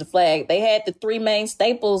changed the flag. They had the three main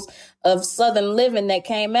staples of Southern living that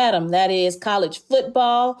came at them. That is college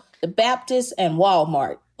football, the Baptist, and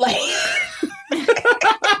Walmart. Like,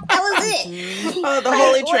 that was it. Oh, the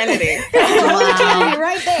Holy Trinity. Holy Trinity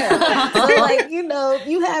right there. So, like, you know,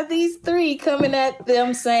 you have these three coming at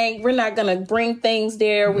them saying, we're not going to bring things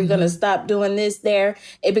there. We're going to stop doing this there.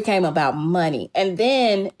 It became about money. And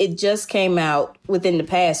then it just came out within the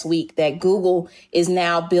past week that Google is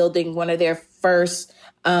now building one of their first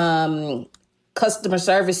customer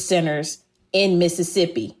service centers in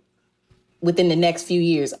Mississippi within the next few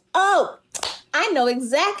years. Oh, I know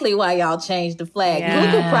exactly why y'all changed the flag.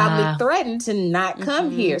 Google probably threatened to not come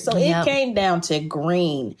here. So it came down to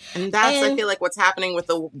green. And that's, I feel like, what's happening with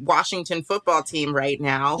the Washington football team right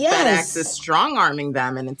now. FedEx is strong-arming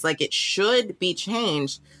them, and it's like it should be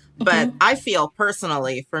changed. But I feel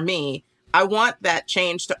personally, for me, I want that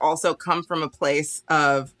change to also come from a place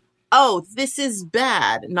of, oh, this is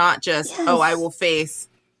bad, not just, oh, I will face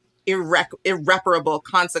irreparable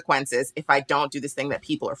consequences if I don't do this thing that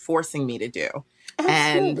people are forcing me to do.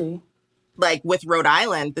 Absolutely. And like with Rhode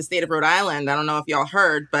Island, the state of Rhode Island, I don't know if y'all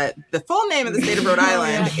heard, but the full name of the state of Rhode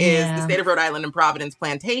Island is the state of Rhode Island and Providence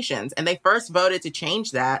Plantations. And they first voted to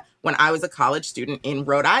change that when I was a college student in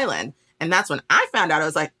Rhode Island. And that's when I found out. I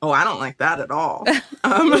was like, oh, I don't like that at all.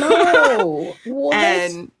 No. What?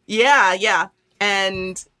 And yeah.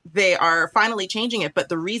 And they are finally changing it. But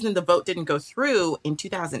the reason the vote didn't go through in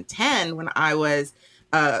 2010 when I was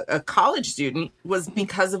a college student was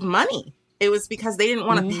because of money. It was because they didn't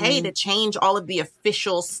want to pay to change all of the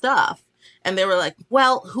official stuff. And they were like,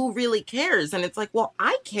 well, who really cares? And it's like, well,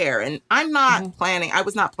 I care. And I'm not I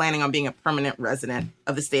was not planning on being a permanent resident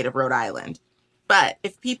of the state of Rhode Island. But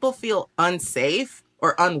if people feel unsafe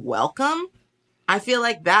or unwelcome, I feel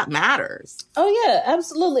like that matters. Oh, yeah,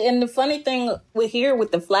 absolutely. And the funny thing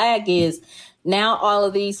with the flag is now all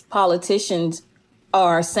of these politicians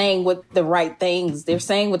are saying what the right things. They're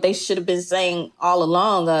saying what they should have been saying all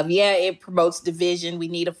along of, it promotes division. We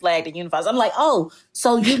need a flag that unifies. I'm like, oh,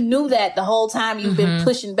 so you knew that the whole time you've been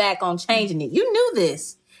pushing back on changing it. You knew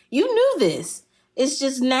this. It's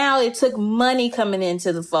just now it took money coming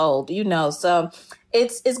into the fold, so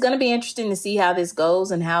it's going to be interesting to see how this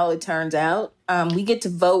goes and how it turns out. We get to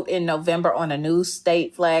vote in November on a new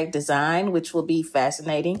state flag design, which will be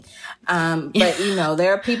fascinating. But,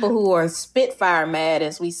 there are people who are Spitfire mad,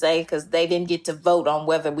 as we say, because they didn't get to vote on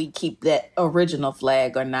whether we keep that original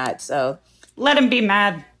flag or not. So let them be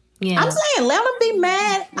mad. Yeah. I'm saying, let them be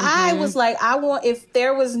mad. I was like, if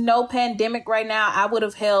there was no pandemic right now, I would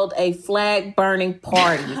have held a flag burning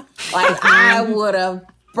party. Like I would have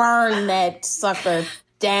burn that sucker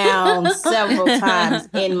down several times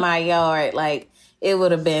in my yard. Like, it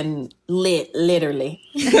would have been lit, literally.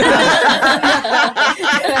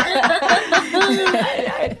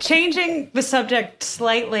 Changing the subject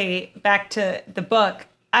slightly back to the book,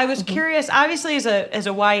 I was curious, obviously as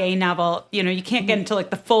a YA novel, you can't get into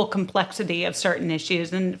like the full complexity of certain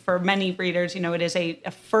issues. And for many readers, it is a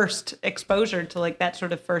first exposure to like that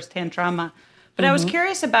sort of firsthand trauma. But I was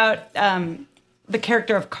curious about the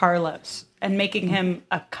character of Carlos and making him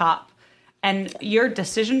a cop. And your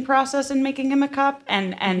decision process in making him a cop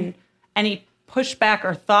and any pushback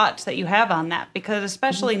or thoughts that you have on that. Because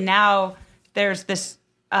especially now there's this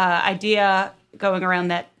idea going around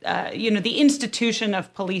that, the institution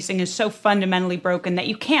of policing is so fundamentally broken that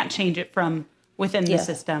you can't change it from within the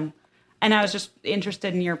system. And I was just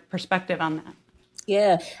interested in your perspective on that.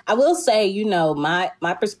 Yeah, I will say, my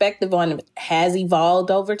perspective on it has evolved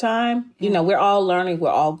over time. We're all learning, we're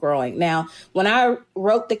all growing. Now, when I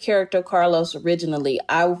wrote the character Carlos originally,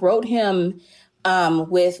 I wrote him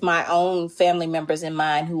with my own family members in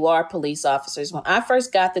mind who are police officers. When I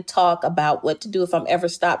first got the talk about what to do if I'm ever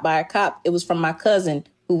stopped by a cop, it was from my cousin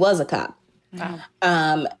who was a cop.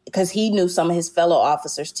 Wow. Because he knew some of his fellow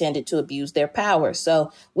officers tended to abuse their power.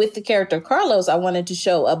 So with the character Carlos, I wanted to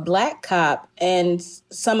show a Black cop and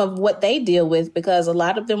some of what they deal with, because a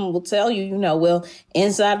lot of them will tell you, well,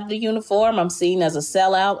 inside of the uniform, I'm seen as a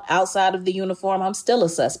sellout. Outside of the uniform, I'm still a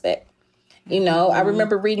suspect. I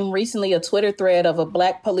remember reading recently a Twitter thread of a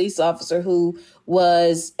Black police officer who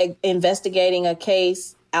was investigating a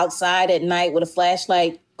case outside at night with a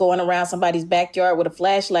flashlight, going around somebody's backyard with a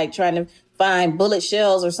flashlight, trying to find bullet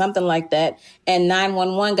shells or something like that. And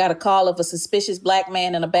 911 got a call of a suspicious Black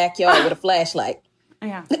man in a backyard with a flashlight.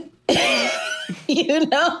 Yeah.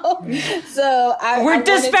 So we're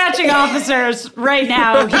dispatching officers right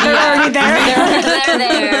now. They're already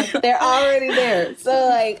there. They're already there.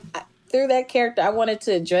 So through that character, I wanted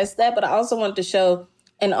to address that, but I also wanted to show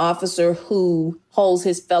an officer who holds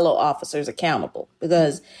his fellow officers accountable,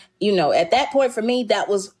 because, at that point for me, that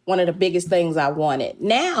was one of the biggest things I wanted.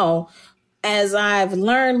 Now, as I've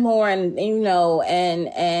learned more and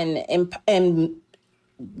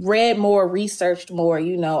read more, researched more,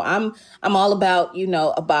 I'm all about,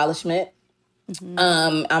 abolishment.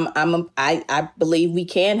 I believe we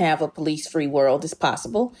can have a police-free world as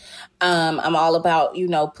possible. I'm all about,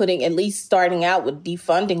 at least starting out with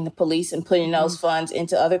defunding the police and putting those funds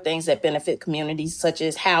into other things that benefit communities, such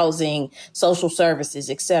as housing, social services,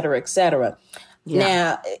 et cetera, et cetera.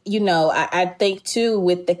 Yeah. Now, I think, too,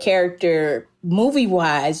 with the character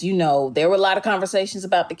movie-wise, there were a lot of conversations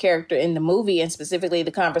about the character in the movie, and specifically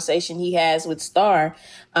the conversation he has with Star,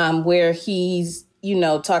 where he's,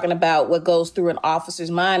 talking about what goes through an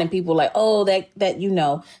officer's mind, and people like, oh, that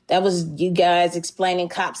was you guys explaining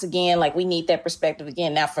cops again. Like, we need that perspective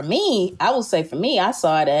again. Now, for me, I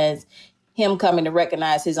saw it as him coming to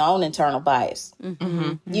recognize his own internal bias.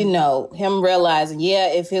 Him realizing,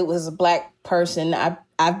 if it was a Black person,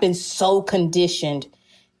 I've been so conditioned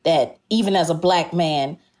that even as a Black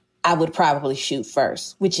man, I would probably shoot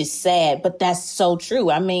first, which is sad, but that's so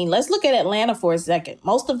true. I mean, let's look at Atlanta for a second.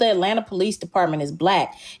 Most of the Atlanta Police Department is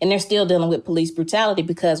Black, and they're still dealing with police brutality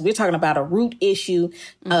because we're talking about a root issue,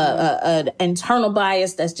 an internal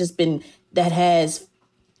bias that has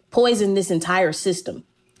poisoned this entire system.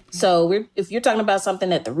 So if you're talking about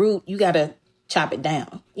something at the root, you got to chop it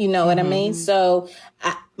down. You know what I mean? So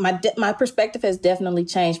my perspective has definitely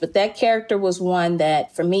changed, but that character was one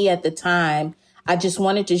that for me at the time, I just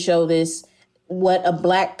wanted to show what a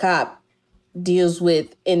Black cop deals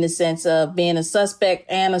with in the sense of being a suspect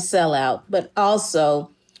and a sellout, but also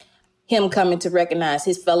him coming to recognize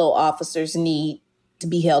his fellow officers need to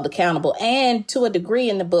be held accountable. And to a degree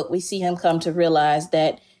in the book, we see him come to realize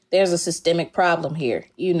that there's a systemic problem here.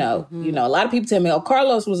 A lot of people tell me, oh,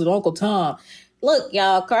 Carlos was an Uncle Tom. Look,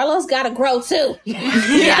 y'all, Carlos got to grow too.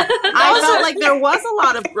 I felt like there was a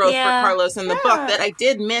lot of growth for Carlos in the book that I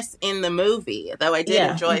did miss in the movie, though I did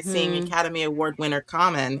enjoy seeing Academy Award winner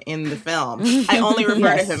Common in the film. I only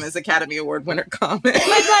refer to him as Academy Award winner Common. But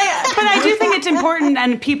I do think it's important,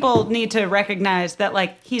 and people need to recognize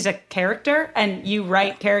that, he's a character, and you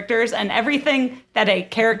write characters, and everything that a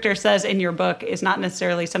character says in your book is not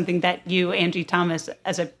necessarily something that you, Angie Thomas,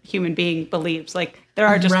 as a human being believes. There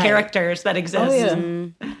are just characters that exist.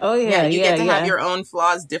 You get to have your own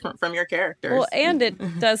flaws different from your characters. Well, and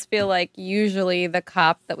it does feel like usually the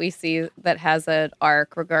cop that we see that has an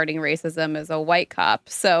arc regarding racism is a white cop.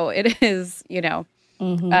 So it is, a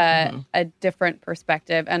different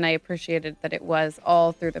perspective. And I appreciated that it was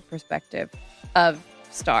all through the perspective of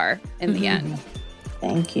Star in the end.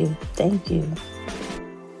 Thank you.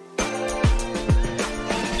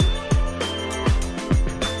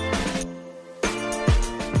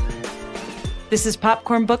 This is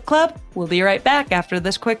Popcorn Book Club. We'll be right back after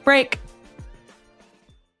this quick break.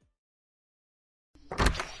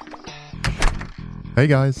 Hey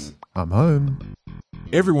guys, I'm home.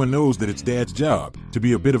 Everyone knows that it's Dad's job to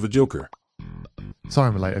be a bit of a joker. Sorry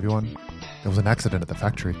I'm late, everyone. There was an accident at the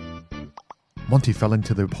factory. Monty fell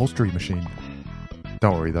into the upholstery machine.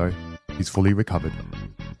 Don't worry though, he's fully recovered.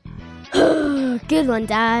 Good one,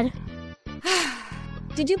 Dad.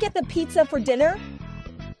 Did you get the pizza for dinner?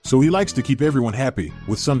 So he likes to keep everyone happy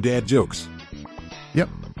with some dad jokes. Yep,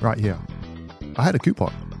 right here. I had a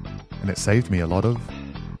coupon, and it saved me a lot of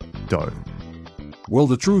dough. Well,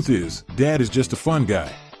 the truth is, Dad is just a fun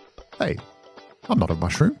guy. Hey, I'm not a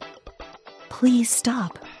mushroom. Please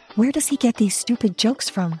stop. Where does he get these stupid jokes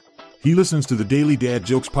from? He listens to the Daily Dad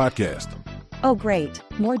Jokes podcast. Oh, great.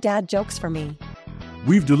 More dad jokes for me.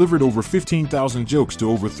 We've delivered over 15,000 jokes to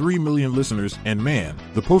over 3 million listeners, and man,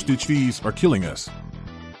 the postage fees are killing us.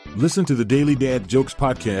 Listen to the Daily Dad Jokes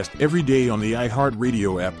podcast every day on the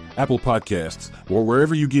iHeartRadio app, Apple Podcasts, or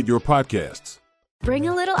wherever you get your podcasts. Bring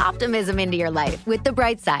a little optimism into your life with The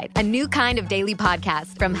Bright Side, a new kind of daily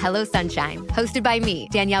podcast from Hello Sunshine, hosted by me,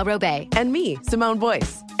 Danielle Robay. And me, Simone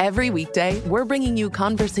Boyce. Every weekday, we're bringing you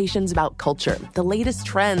conversations about culture, the latest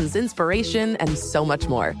trends, inspiration, and so much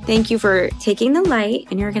more. Thank you for taking the light,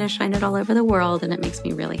 and you're going to shine it all over the world, and it makes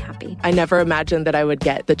me really happy. I never imagined that I would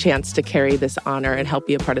get the chance to carry this honor and help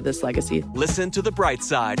be a part of this legacy. Listen to The Bright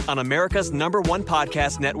Side on America's #1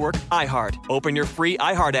 podcast network, iHeart. Open your free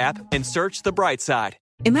iHeart app and search The Bright Side.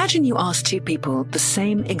 Imagine you ask two people the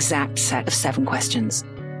same exact set of 7 questions.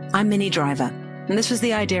 I'm Minnie Driver, and this was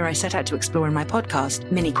the idea I set out to explore in my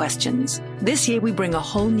podcast, Mini Questions. This year, we bring a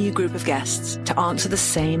whole new group of guests to answer the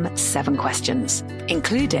same 7 questions,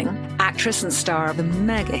 including actress and star of the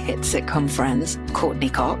mega-hit sitcom Friends, Courtney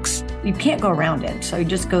Cox. You can't go around it, so you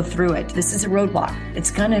just go through it. This is a roadblock.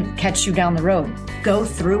 It's going to catch you down the road. Go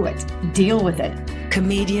through it. Deal with it.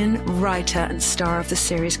 Comedian, writer, and star of the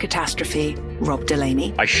series Catastrophe, Rob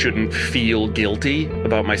Delaney. I shouldn't feel guilty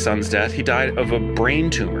about my son's death. He died of a brain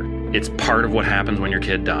tumor. It's part of what happens when your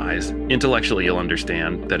kid dies. Intellectually, you'll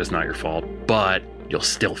understand that it's not your fault, but you'll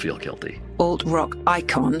still feel guilty. Alt-rock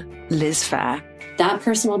icon, Liz Phair. That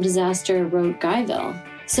personal disaster wrote Guyville.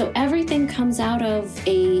 So everything comes out of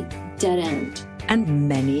a dead end. And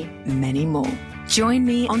many, many more. Join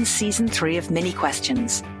me on Season 3 of Mini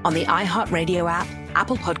Questions on the iHeartRadio app,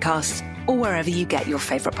 Apple Podcasts, or wherever you get your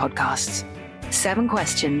favorite podcasts. 7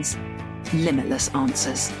 questions, limitless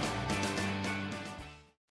answers.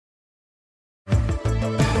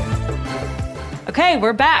 Okay,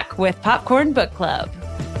 we're back with Popcorn Book Club.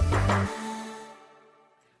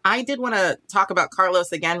 I did want to talk about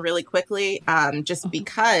Carlos again really quickly, just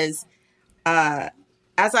because as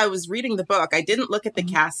I was reading the book, I didn't look at the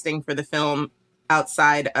casting for the film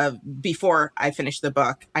outside of before I finished the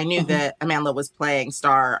book. I knew that Amandla was playing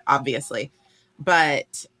Star, obviously,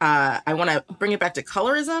 but I want to bring it back to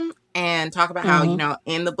colorism and talk about how, you know,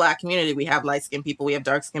 in the Black community, we have light-skinned people, we have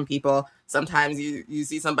dark-skinned people. Sometimes you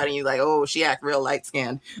see somebody and you're like, oh, she act real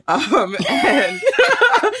light-skinned.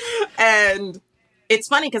 And it's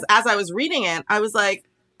funny because as I was reading it, I was like,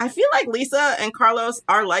 I feel like Lisa and Carlos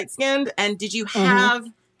are light-skinned. And did you have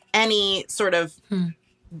any sort of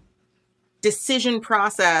decision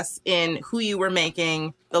process in who you were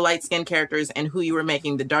making the light-skinned characters and who you were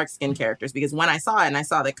making the dark-skinned characters? Because when I saw it and I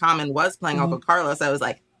saw that Common was playing Uncle Carlos, I was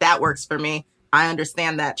like, that works for me. I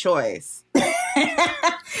understand that choice.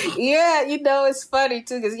 Yeah, you know, it's funny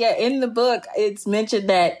too, because in the book, it's mentioned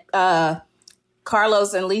that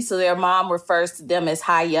Carlos and Lisa, their mom, refers to them as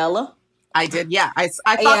High Yellow. I did, yeah. I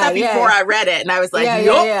thought that before I read it, and I was like,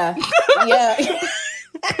 yeah.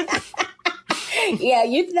 Yeah,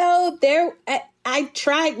 you know, I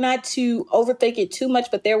tried not to overthink it too much,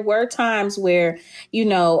 but there were times where, you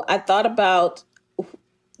know, I thought about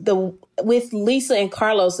with Lisa and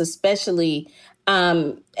Carlos especially,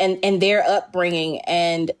 and their upbringing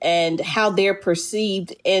and how they're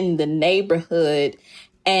perceived in the neighborhood,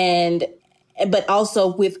 but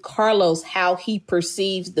also with Carlos, how he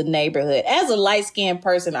perceives the neighborhood. As a light-skinned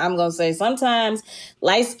person, I'm going to say sometimes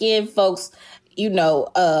light-skinned folks, you know,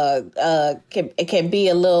 can be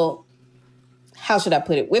a little, how should I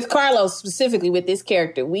put it? With Carlos, specifically with this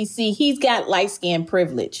character, we see he's got light-skinned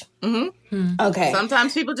privilege. Okay.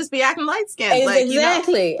 Sometimes people just be acting light-skinned.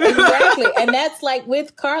 Exactly. Exactly. And that's like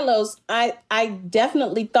with Carlos, I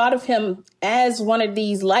definitely thought of him as one of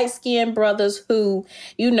these light-skinned brothers who,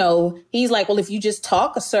 you know, he's like, well, if you just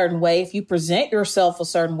talk a certain way, if you present yourself a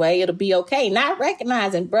certain way, it'll be okay. Not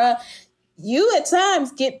recognizing, bruh, you at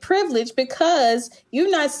times get privileged because you're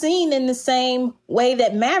not seen in the same way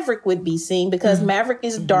that Maverick would be seen, because Maverick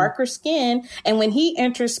is darker skinned. And when he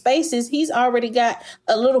enters spaces, he's already got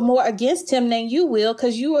a little more against him than you will,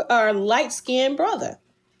 because you are a light skinned brother.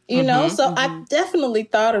 You know, so I definitely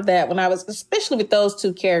thought of that when I was, especially with those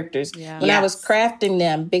two characters, when I was crafting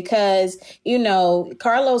them, because, you know,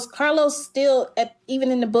 Carlos still,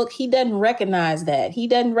 even in the book, he doesn't recognize that. He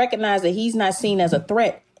doesn't recognize that he's not seen as a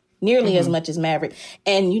threat nearly as much as Maverick.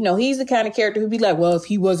 And, you know, he's the kind of character who'd be like, well, if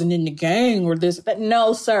he wasn't in the gang or this, but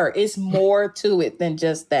no, sir, it's more to it than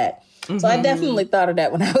just that. So I definitely thought of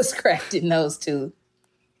that when I was crafting those two.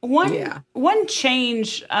 One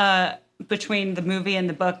change between the movie and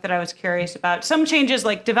the book that I was curious about. Some changes,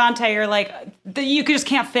 like Devontae, are like, you just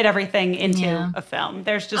can't fit everything into a film.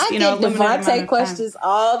 There's just, I get Devontae questions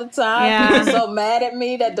all the time. Yeah. People are so mad at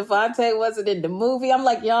me that Devontae wasn't in the movie. I'm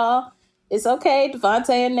like, y'all, it's okay.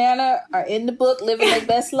 Devontae and Nana are in the book living their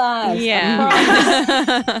best lives.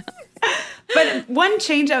 But one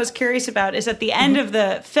change I was curious about is at the end of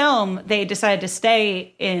the film, they decided to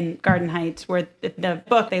stay in Garden Heights, where the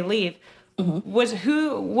book they leave.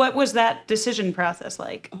 What was that decision process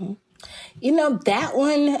like? You know, that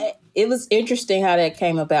one, it was interesting how that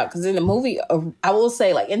came about, because in the movie, I will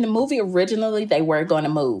say, like, in the movie originally, they were going to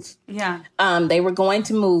move. Yeah. They were going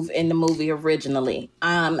to move in the movie originally.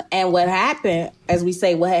 And what happened, as we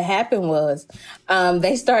say, what had happened was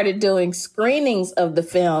they started doing screenings of the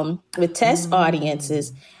film with test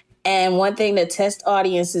audiences. And one thing that test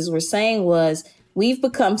audiences were saying was, we've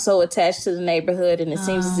become so attached to the neighborhood, and it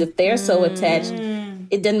seems as if they're so attached,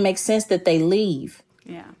 it doesn't make sense that they leave.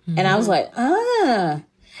 Yeah. And I was like,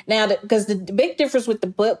 Now, because the big difference with the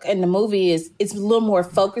book and the movie is it's a little more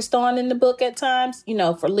focused on in the book at times. You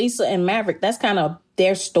know, for Lisa and Maverick, that's kind of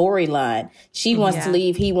their storyline. She wants to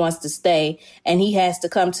leave, he wants to stay, and he has to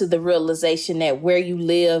come to the realization that where you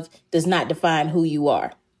live does not define who you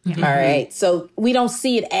are. All right. So we don't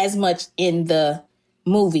see it as much in the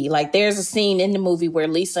movie. Like, there's a scene in the movie where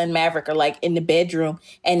Lisa and Maverick are like in the bedroom,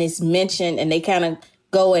 and it's mentioned, and they kind of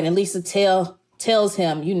go in, and Lisa tells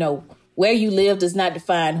him, you know, where you live does not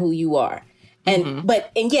define who you are. And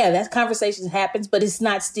that conversation happens, but it's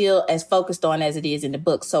not still as focused on as it is in the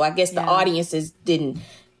book. So I guess the audiences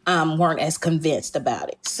weren't as convinced about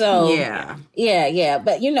it. So yeah.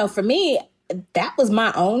 But, you know, for me, that was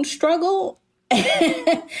my own struggle.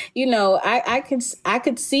 You know, I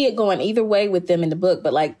could see it going either way with them in the book,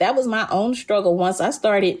 but like, that was my own struggle once I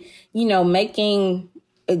started, you know,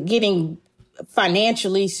 getting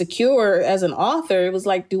financially secure as an author. It was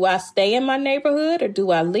like, do I stay in my neighborhood or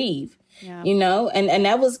do I leave? You know, and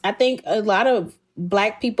that was, I think, a lot of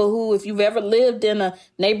Black people who, if you've ever lived in a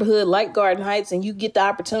neighborhood like Garden Heights and you get the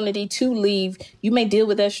opportunity to leave, you may deal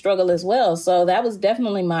with that struggle as well. So that was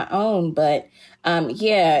definitely my own. But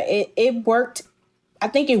it worked. I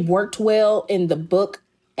think it worked well in the book,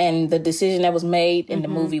 and the decision that was made in the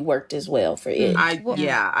movie worked as well for it.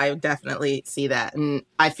 I definitely see that. And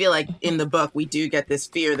I feel like in the book, we do get this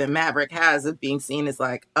fear that Maverick has of being seen as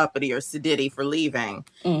like uppity or sedity for leaving.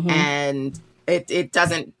 And it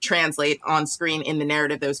doesn't translate on screen in the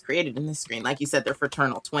narrative that was created in the screen. Like you said, they're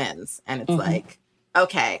fraternal twins. And it's like,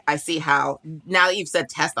 okay, I see how, now that you've said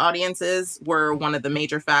test audiences were one of the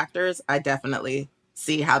major factors, I definitely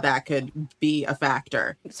see how that could be a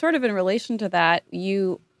factor. Sort of in relation to that,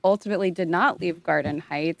 you ultimately did not leave Garden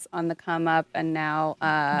Heights on the come up, and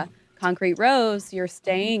now Concrete Rose, you're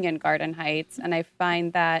staying in Garden Heights. And I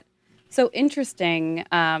find that so interesting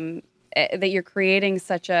that you're creating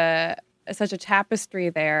such a tapestry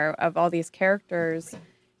there of all these characters.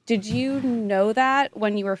 Did you know that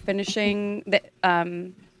when you were finishing The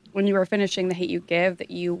Hate You Give, that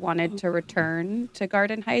you wanted to return to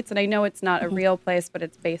Garden Heights? And I know it's not a real place, but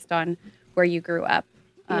it's based on where you grew up.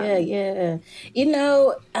 You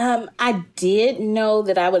know, I did know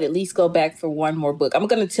that I would at least go back for one more book. I'm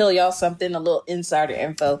going to tell y'all something, a little insider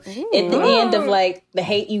info. At the end of like The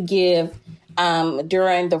Hate You Give,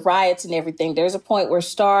 during the riots and everything, there's a point where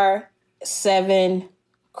Star, Seven,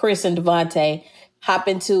 Chris, and Devontae hop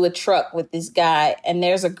into a truck with this guy, and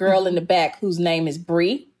there's a girl in the back whose name is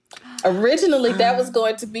Bree. Originally, that was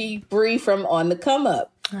going to be Bree from On the Come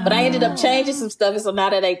Up, but I ended up changing some stuff, and so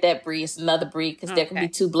now that ain't that Bree, it's another Bree, because there can be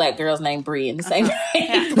two Black girls named Bree in the same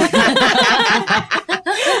name.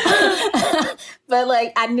 But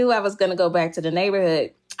like, I knew I was going to go back to the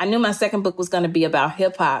neighborhood. I knew my second book was going to be about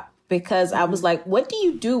hip hop, because I was like, what do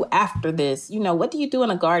you do after this? You know, what do you do in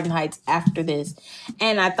a Garden Heights after this?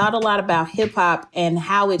 And I thought a lot about hip hop and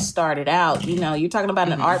how it started out. You know, you're talking about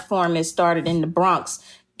an art form that started in the Bronx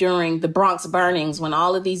during the Bronx burnings, when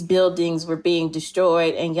all of these buildings were being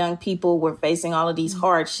destroyed and young people were facing all of these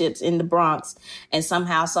hardships in the Bronx. And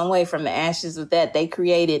somehow, some way, from the ashes of that, they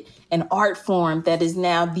created an art form that is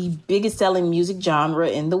now the biggest selling music genre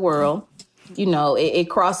in the world. You know, it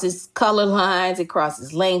crosses color lines, it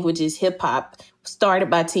crosses languages. Hip hop started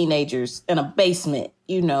by teenagers in a basement,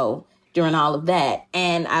 you know, during all of that.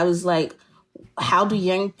 And I was like, how would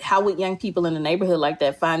young people in a neighborhood like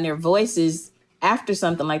that find their voices after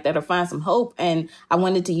something like that, or find some hope? And I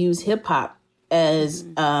wanted to use hip hop as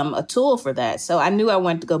a tool for that. So I knew I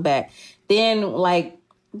wanted to go back. Then, like,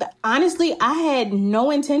 honestly, I had no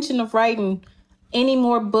intention of writing any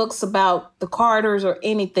more books about the Carters or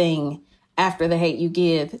anything after The Hate U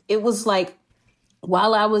Give. It was like,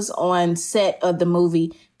 while I was on set of the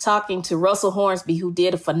movie, talking to Russell Hornsby, who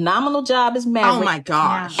did a phenomenal job as Maverick. Oh my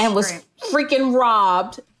gosh. And was freaking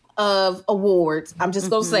robbed of awards. I'm just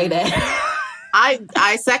going to say that.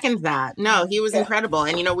 I second that. No, he was incredible.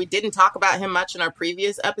 And, you know, we didn't talk about him much in our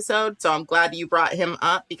previous episode, so I'm glad you brought him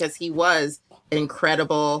up, because he was an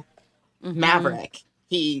incredible Maverick.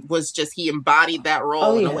 He embodied that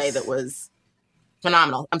role in a way that was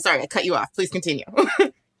phenomenal. I'm sorry, I cut you off. Please continue.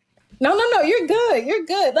 No, you're good. You're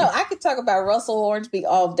good. No, I could talk about Russell Hornsby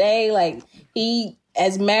all day. Like, he,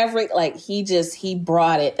 as Maverick, like, he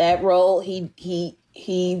brought it. That role,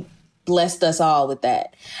 he blessed us all with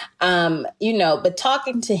that. You know, but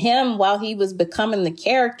talking to him while he was becoming the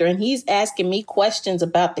character, and he's asking me questions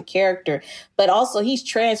about the character, but also he's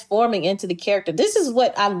transforming into the character. This is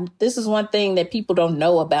one thing that people don't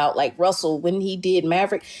know about, like, Russell, when he did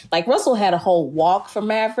Maverick. Like, Russell had a whole walk for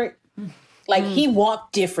Maverick. Like, he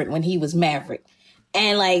walked different when he was Maverick.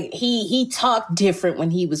 And, like, he talked different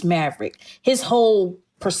when he was Maverick. His whole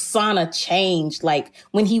persona changed. Like,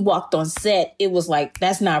 when he walked on set, it was like,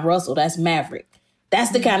 that's not Russell, that's Maverick.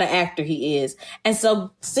 That's the kind of actor he is. And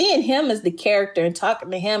so seeing him as the character and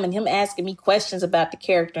talking to him and him asking me questions about the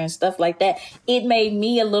character and stuff like that, it made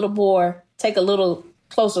me take a little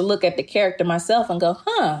closer look at the character myself and go,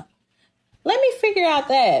 let me figure out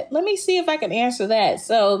that. Let me see if I can answer that.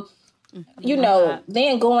 So, you know,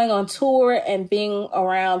 then going on tour and being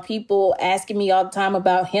around people asking me all the time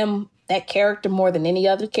about him, that character, more than any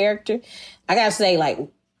other character, I gotta say, like,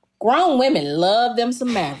 grown women love them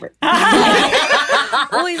some Maverick.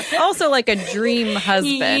 Well, he's also like a dream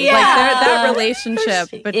husband. Yeah. Like, that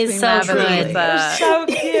relationship between It's so Maverick good. is So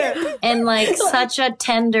cute. And like such a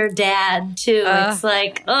tender dad too. It's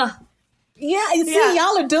like, ugh. Yeah, you see,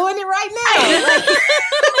 y'all are doing it right now.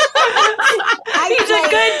 He's a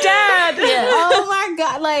good dad. Yeah. Oh my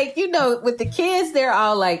God. Like, you know, with the kids, they're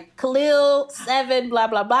all like, Khalil, 7, blah,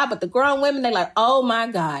 blah, blah. But the grown women, they're like, oh my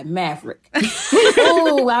God, Maverick.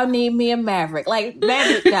 Ooh, I need me a Maverick. Like,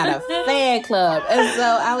 Maverick got a fan club. And so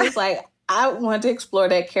I was like, I wanted to explore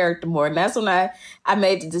that character more. And that's when I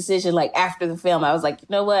made the decision, like, after the film, I was like, you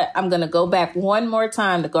know what? I'm going to go back one more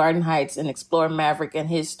time to Garden Heights and explore Maverick and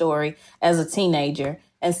his story as a teenager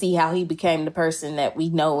and see how he became the person that we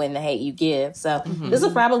know in The Hate U Give. So this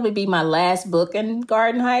will probably be my last book in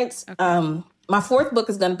Garden Heights. Okay. My 4th book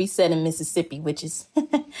is going to be set in Mississippi, which is a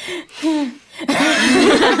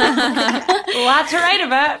lot to write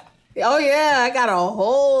about. Oh, yeah. I got a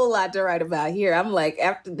whole lot to write about here. I'm like,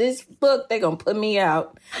 after this book, they're going to put me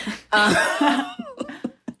out.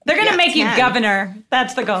 They're going to make you governor.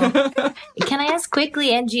 That's the goal. Can I ask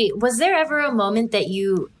quickly, Angie, was there ever a moment that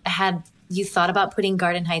you thought about putting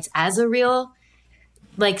Garden Heights as a real,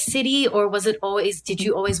 like, city? Or was it always, did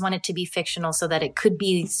you always want it to be fictional so that it could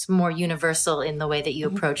be more universal in the way that you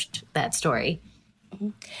approached that story?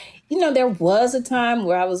 You know, there was a time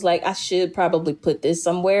where I was like, I should probably put this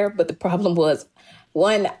somewhere. But the problem was,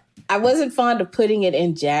 one, I wasn't fond of putting it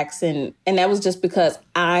in Jackson. And that was just because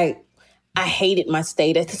I hated my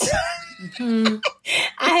state at the time.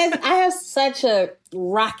 I have such a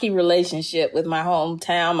rocky relationship with my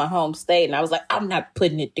hometown, my home state. And I was like, I'm not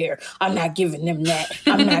putting it there. I'm not giving them that.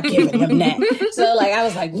 I'm not giving them that. So, like, I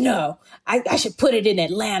was like, no, I should put it in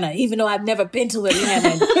Atlanta, even though I've never been to Atlanta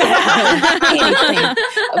and anything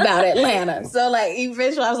about Atlanta. So, like,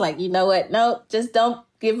 eventually I was like, you know what? No, just don't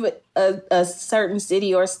give it a certain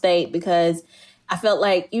city or state, because I felt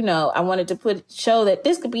like, you know, I wanted to show that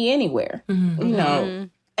this could be anywhere, you know.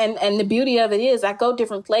 And the beauty of it is I go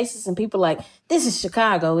different places and people are like, this is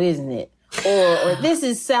Chicago, isn't it? Or this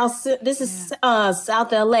is South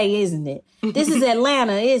LA, isn't it? This is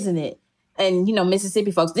Atlanta, isn't it? And, you know, Mississippi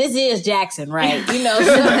folks, this is Jackson, right? You know,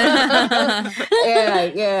 so,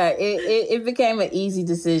 it became an easy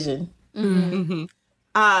decision.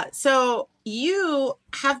 So you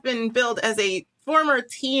have been billed as a former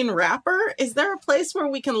teen rapper. Is there a place where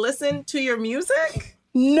we can listen to your music?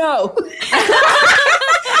 No.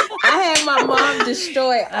 I had my mom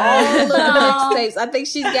destroy all of the mixtapes. I think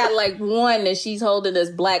she's got like one that she's holding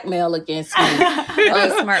as blackmail against me.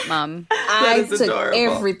 Smart mom. I took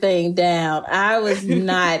everything down. I was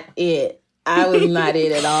not it. I was not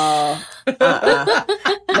it at all.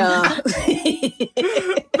 No.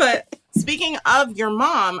 But speaking of your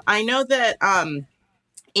mom, I know that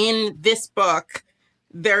in this book,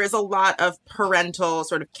 there is a lot of parental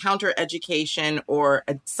sort of counter education or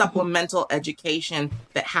a supplemental education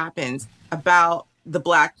that happens about the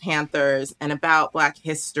Black Panthers and about Black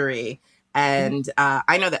history. And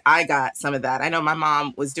I know that I got some of that. I know my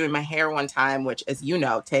mom was doing my hair one time, which, as you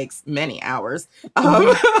know, takes many hours.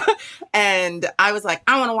 And I was like,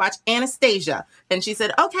 I want to watch Anastasia. And she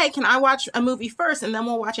said, okay, can I watch a movie first and then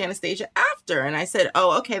we'll watch Anastasia after? And I said,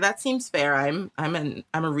 oh, okay, that seems fair. I'm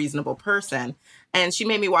a reasonable person. And she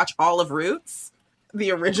made me watch all of Roots,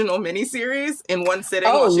 the original miniseries, in one sitting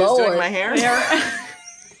while she was doing my hair.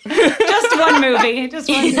 Just one movie. Just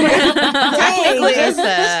one movie. Technically,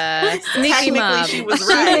 sneaky mom. She was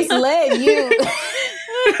right. She misled you.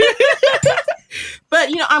 But,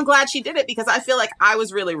 I'm glad she did it because I feel like I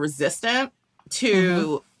was really resistant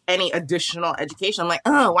to any additional education. I'm like,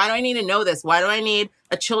 oh, why do I need to know this? Why do I need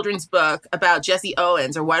a children's book about Jesse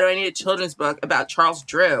Owens? Or why do I need a children's book about Charles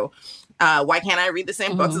Drew? Why can't I read the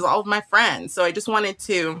same books as all of my friends? So I just wanted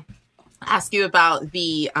to ask you about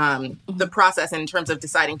the process in terms of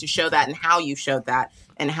deciding to show that and how you showed that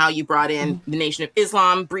and how you brought in the Nation of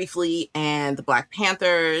Islam briefly and the Black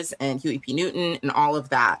Panthers and Huey P. Newton and all of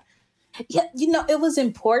that. Yeah, it was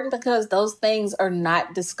important because those things are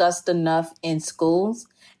not discussed enough in schools.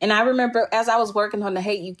 And I remember as I was working on The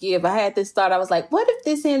Hate U Give, I had this thought. I was like, what if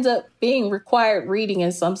this ends up being required reading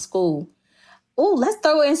in some school? Oh, let's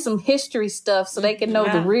throw in some history stuff so they can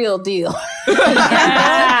know the real deal.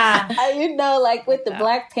 Like with the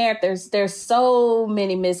Black Panthers, there's so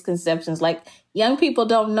many misconceptions. Like young people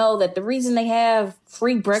don't know that the reason they have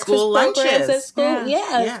free breakfast programs at school,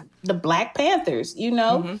 the Black Panthers, they've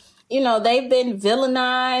been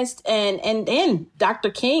villainized and Dr.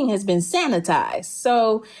 King has been sanitized.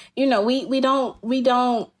 So,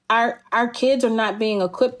 our kids are not being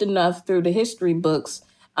equipped enough through the history books.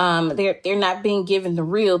 They're not being given the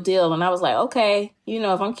real deal. And I was like, okay,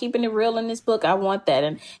 if I'm keeping it real in this book, I want that.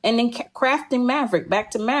 And then crafting Maverick, back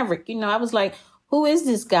to Maverick, I was like, who is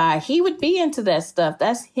this guy? He would be into that stuff.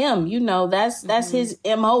 That's him, that's his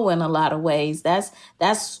MO in a lot of ways. That's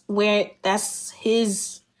his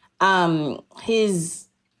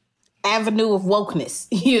avenue of wokeness,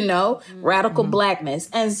 radical blackness.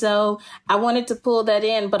 And so I wanted to pull that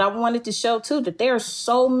in, but I wanted to show too that there are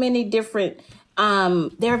so many different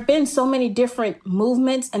there have been so many different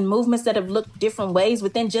movements that have looked different ways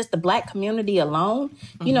within just the Black community alone.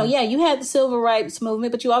 You had the Civil Rights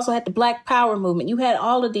Movement, but you also had the Black Power Movement. You had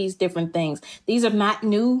all of these different things. These are not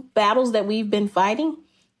new battles that we've been fighting.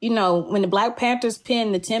 When the Black Panthers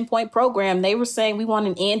penned the 10-point program, they were saying we want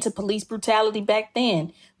an end to police brutality back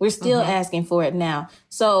then. We're still asking for it now.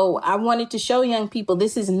 So I wanted to show young people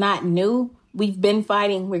this is not new. We've been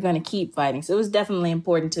fighting. We're going to keep fighting. So it was definitely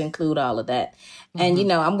important to include all of that. And,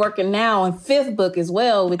 I'm working now on 5th book as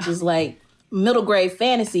well, which is like middle grade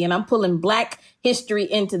fantasy. And I'm pulling Black history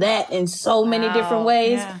into that in so many different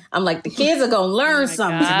ways. Yeah. I'm like, the kids are going to learn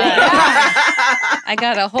something today. I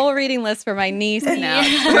got a whole reading list for my niece now.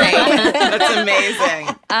 That's amazing.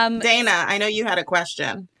 Dana, I know you had a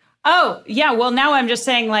question. Oh, yeah. Well, now I'm just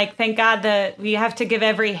saying, thank God that we have to give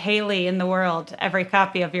every Haley in the world every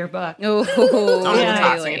copy of your book. Don't even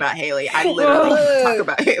talk to me about Haley. I literally don't talk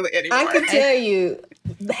about Haley anymore. I can tell you,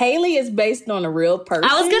 Haley is based on a real person.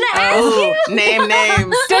 I was going to ask you. Name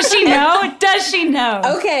names. Does she know? Does she know?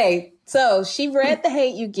 Okay. So she read The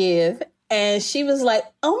Hate U Give. And she was like,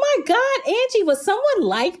 oh my God, Angie, was someone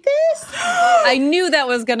like this? I knew that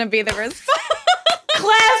was going to be the response.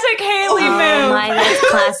 Classic Haley move. Oh my, that's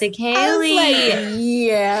classic Haley. I was like,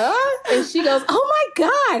 yeah. And she goes, oh my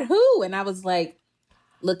God, who? And I was like,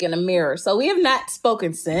 look in the mirror. So we have not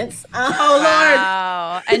spoken since. Oh, Lord.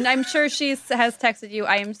 Wow. And I'm sure she has texted you,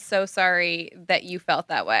 I am so sorry that you felt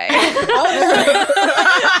that way.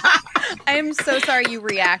 I am so sorry you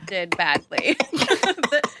reacted badly.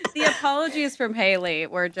 The apologies from Haley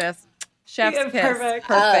were just chef's kiss.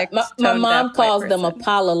 Perfect. My mom calls them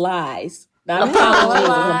Apollo lies. Not apologies,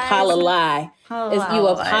 Apollo lie. If you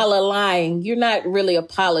Apollo lying, you're not really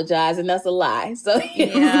apologizing. That's a lie. So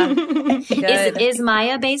is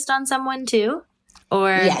Maya based on someone too? Or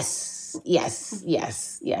yes.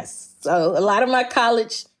 So a lot of my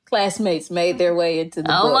college classmates made their way into the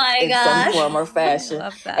book in some form or fashion.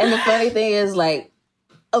 Love that. And the funny thing is,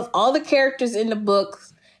 of all the characters in the book,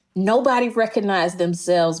 nobody recognized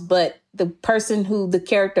themselves but the person who the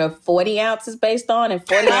character of 40 Ounce is based on, and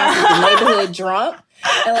 40 Ounce is the neighborhood drunk.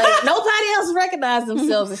 And like nobody else recognized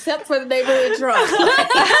themselves except for the neighborhood drunk.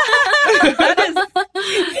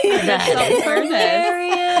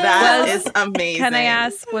 That is amazing. Can I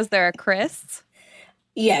ask, was there a Chris?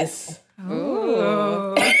 Yes.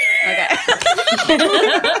 Ooh. Okay.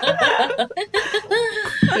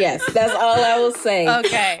 Yes, that's all I will say.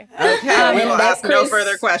 Okay. Okay. We will ask no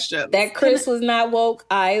further questions. That Chris was not woke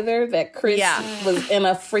either. That Chris was in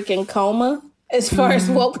a freaking coma as far as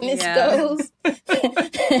wokeness goes.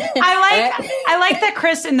 I like that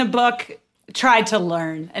Chris in the book tried to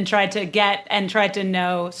learn and tried to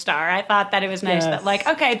know Star. I thought that it was nice that like,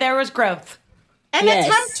 okay, there was growth. An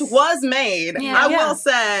attempt was made. Yeah. I will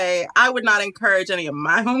say, I would not encourage any of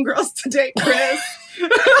my homegirls to date Chris.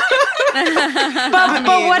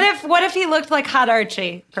 But what if he looked like Hot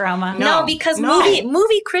Archie, Grandma? No, because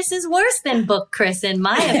movie Chris is worse than book Chris, in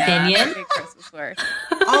my opinion. Movie Chris is worse.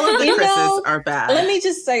 All of the Chris's are bad. Let me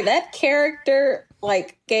just say that character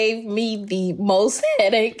like gave me the most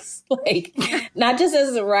headaches, like not just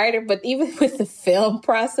as a writer, but even with the film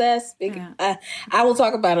process. I will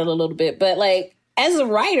talk about it a little bit, but like as a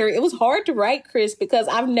writer, it was hard to write Chris because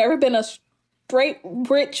I've never been a straight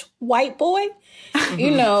rich white boy,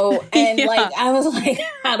 you know, and like I was like,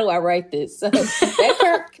 how do I write this? So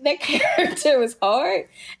that character was hard.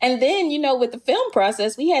 And then, you know, with the film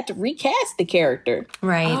process, we had to recast the character.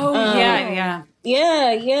 Right. Oh,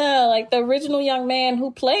 yeah. Like the original young man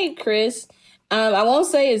who played Chris, I won't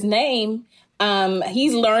say his name.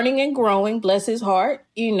 He's learning and growing, bless his heart.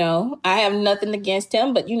 You know, I have nothing against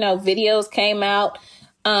him, but you know, videos came out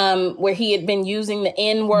where he had been using the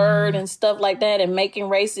N-word and stuff like that and making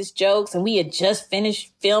racist jokes. And we had just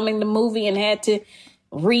finished filming the movie and had to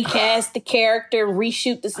recast the character,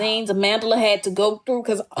 reshoot the scenes. Amandla had to go through,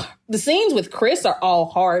 because the scenes with Chris are all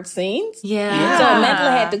hard scenes. Yeah. So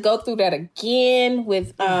Amandla had to go through that again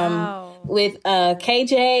with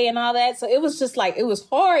KJ and all that. So it was just like, it was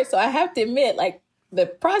hard. So I have to admit, like the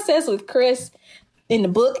process with Chris in the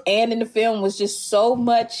book and in the film was just so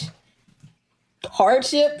much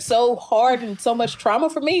hardship, so hard, and so much trauma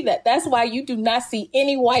for me that's why you do not see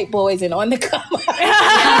any white boys in On the Come Up.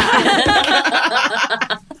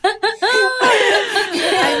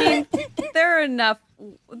 I mean, there are enough.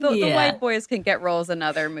 The white boys can get roles in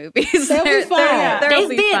other movies. They'll be fine.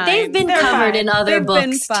 They've been covered in other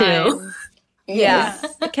books too. Yeah.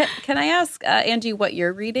 Can I ask, Angie, what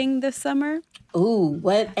you're reading this summer? Ooh,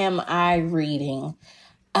 what am I reading?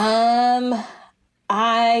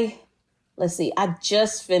 Let's see. I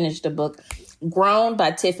just finished a book, Grown by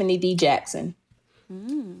Tiffany D. Jackson.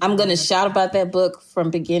 I'm going to shout about that book from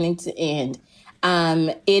beginning to end.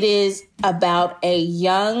 It is about a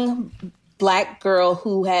young Black girl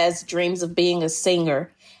who has dreams of being a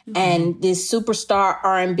singer. And this superstar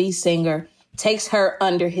R&B singer takes her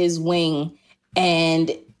under his wing, and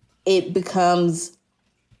it becomes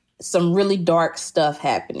some really dark stuff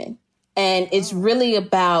happening. And it's really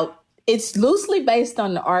about, it's loosely based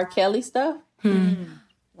on the R. Kelly stuff.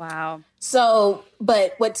 Wow. So,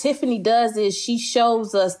 but what Tiffany does is she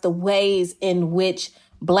shows us the ways in which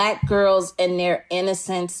Black girls and their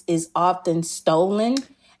innocence is often stolen,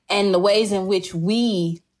 and the ways in which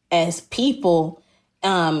we as people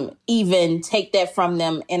even take that from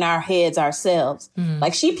them in our heads ourselves.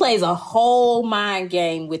 Like she plays a whole mind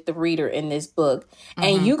game with the reader in this book.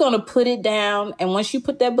 And you're going to put it down. And once you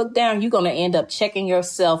put that book down, you're going to end up checking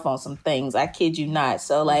yourself on some things. I kid you not.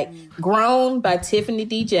 So like Grown by Tiffany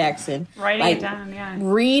D. Jackson. Writing like, it down, yeah.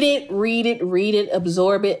 Read it,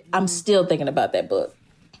 absorb it. I'm still thinking about that book.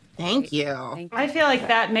 Thank you. I feel like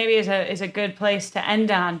that maybe is a good place to end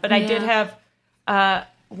on. But I did have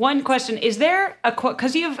one question. Is there a quote,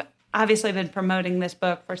 because you've obviously been promoting this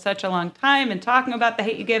book for such a long time and talking about The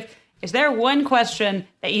Hate U Give. Is there one question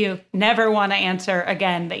that you never want to answer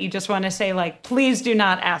again, that you just want to say, like, please do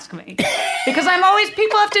not ask me? Because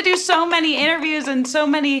people have to do so many interviews and so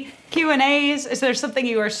many Q&As. Is there something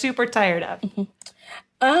you are super tired of?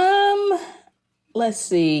 Let's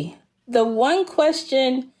see. The one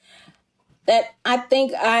question that I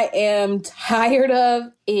think I am tired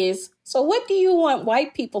of is, so what do you want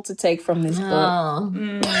white people to take from this book?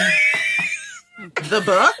 The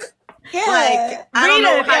book? Yeah. Like, I don't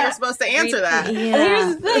know how you're supposed to answer that. Yeah.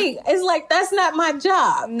 Here's the thing. It's like, that's not my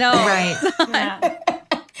job. No. Right.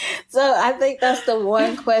 So I think that's the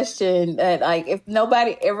one question that, like, if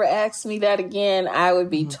nobody ever asks me that again, I would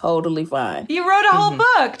be totally fine. You wrote a whole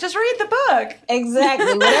book. Just read the book.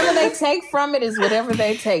 Exactly. Whatever they take from it is whatever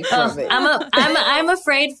they take from it. I'm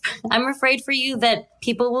afraid for you that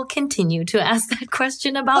people will continue to ask that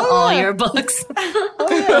question about all your books.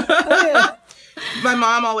 My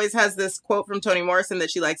mom always has this quote from Toni Morrison that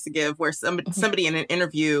she likes to give, where somebody in an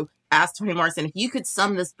interview asked Toni Morrison, if you could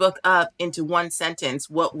sum this book up into one sentence,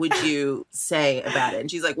 what would you say about it? And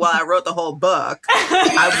she's like, well, I wrote the whole book,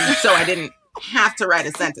 so I didn't have to write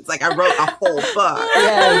a sentence. Like, I wrote a whole book.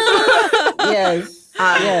 Yes.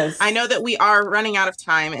 I know that we are running out of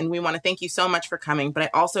time, and we want to thank you so much for coming, but I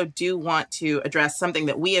also do want to address something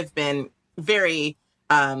that we have been very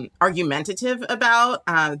argumentative about,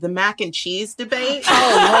 the mac and cheese debate.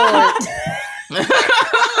 Oh, Lord.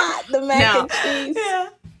 The mac and cheese. Yeah.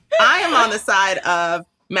 I am on the side of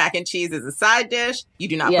mac and cheese as a side dish. You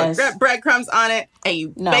do not put breadcrumbs on it, and you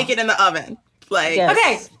bake it in the oven. Like,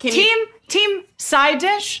 okay, team side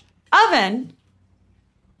dish, oven.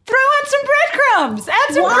 Throw in some breadcrumbs.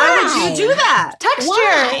 Add some Why would you do that?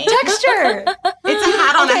 Texture. It's a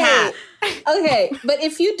hat on a hat. Okay, but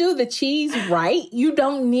if you do the cheese right, you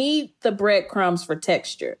don't need the breadcrumbs for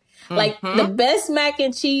texture. Like, the best mac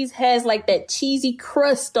and cheese has, like, that cheesy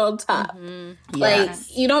crust on top. Like,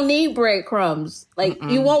 you don't need breadcrumbs. Like,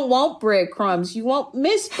 you won't want breadcrumbs. You won't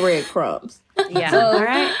miss breadcrumbs. Yeah. So, all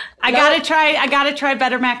right. I gotta try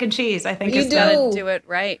better mac and cheese. I think You it's gotta do it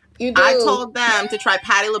right. You do. I told them to try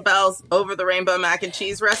Patti LaBelle's Over the Rainbow mac and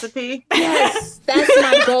cheese recipe. Yes, that's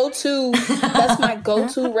my go-to. That's my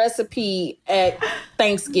go-to recipe at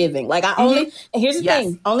Thanksgiving. Like, I only here's the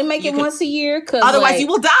thing: only make it once a year, because otherwise you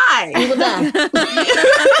will die. You will die.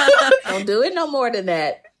 Don't do it no more than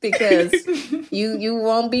that, because you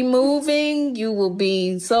won't be moving. You will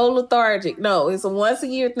be so lethargic. No, it's a once a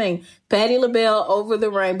year thing. Patti LaBelle Over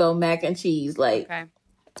the Rainbow mac and cheese. Like,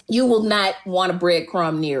 you will not want a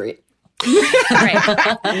breadcrumb near it.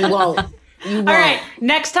 You won't. All right.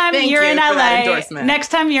 Next time you're in LA,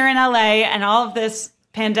 and all of this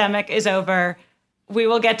pandemic is over, we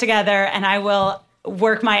will get together and I will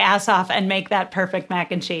work my ass off and make that perfect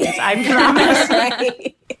mac and cheese. I promise.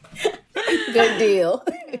 Right. Good deal.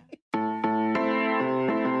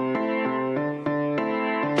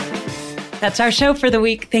 That's our show for the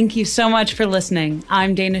week. Thank you so much for listening.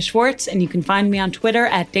 I'm Dana Schwartz, and you can find me on Twitter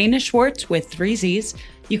at Dana Schwartz with 3 Z's.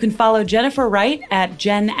 You can follow Jennifer Wright at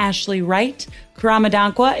Jen Ashley Wright. Karama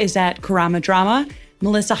Dankwa is at Karama Drama.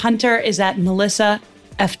 Melissa Hunter is at Melissa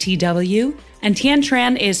FTW. And Tian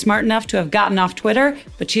Tran is smart enough to have gotten off Twitter,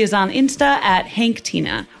 but she is on Insta at Hank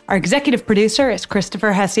Tina. Our executive producer is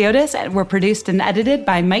Christopher Hesiotis, and we're produced and edited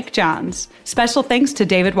by Mike Johns. Special thanks to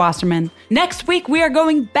David Wasserman. Next week, we are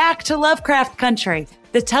going back to Lovecraft Country.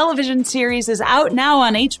 The television series is out now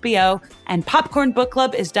on HBO, and Popcorn Book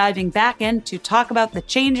Club is diving back in to talk about the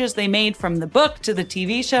changes they made from the book to the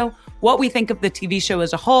TV show, what we think of the TV show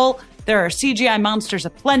as a whole. There are CGI monsters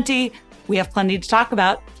aplenty. We have plenty to talk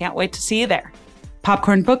about. Can't wait to see you there.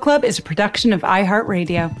 Popcorn Book Club is a production of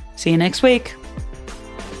iHeartRadio. See you next week.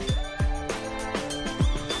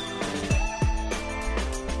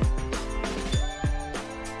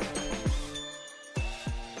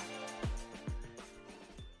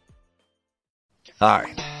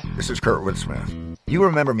 Hi, this is Kurtwood Smith. You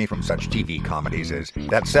remember me from such TV comedies as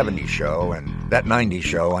That 70s Show and That 90s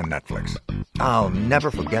Show on Netflix. I'll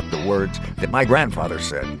never forget the words that my grandfather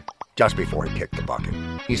said just before he kicked the bucket.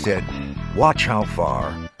 He said, "Watch how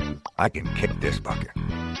far I can kick this bucket."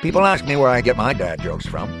 People ask me where I get my dad jokes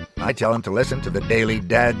from. I tell them to listen to the Daily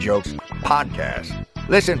Dad Jokes podcast.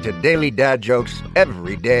 Listen to Daily Dad Jokes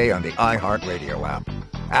every day on the iHeartRadio app,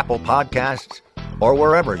 Apple Podcasts, or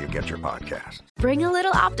wherever you get your podcasts. Bring a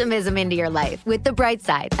little optimism into your life with The Bright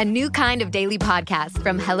Side, a new kind of daily podcast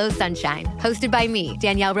from Hello Sunshine, hosted by me,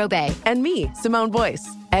 Danielle Robay. And me, Simone Boyce.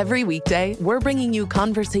 Every weekday, we're bringing you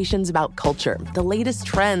conversations about culture, the latest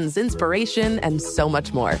trends, inspiration, and so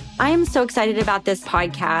much more. I am so excited about this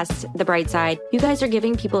podcast, The Bright Side. You guys are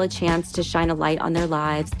giving people a chance to shine a light on their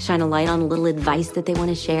lives, shine a light on a little advice that they want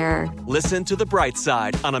to share. Listen to The Bright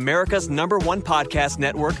Side on America's #1 podcast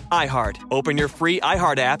network, iHeart. Open your free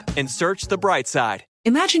iHeart app and search The Bright Side.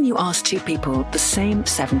 Imagine you ask 2 people the same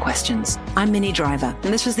 7 questions. I'm Minnie Driver,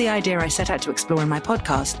 and this was the idea I set out to explore in my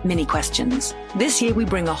podcast, Mini Questions. This year, we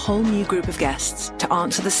bring a whole new group of guests to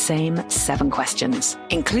answer the same 7 questions,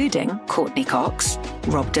 including Courtney Cox,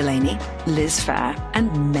 Rob Delaney, Liz Phair,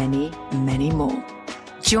 and many, many more.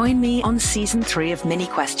 Join me on Season 3 of Mini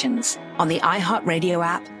Questions on the iHeartRadio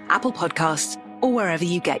app, Apple Podcasts, or wherever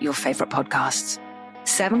you get your favorite podcasts.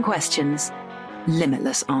 7 questions,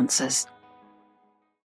 limitless answers.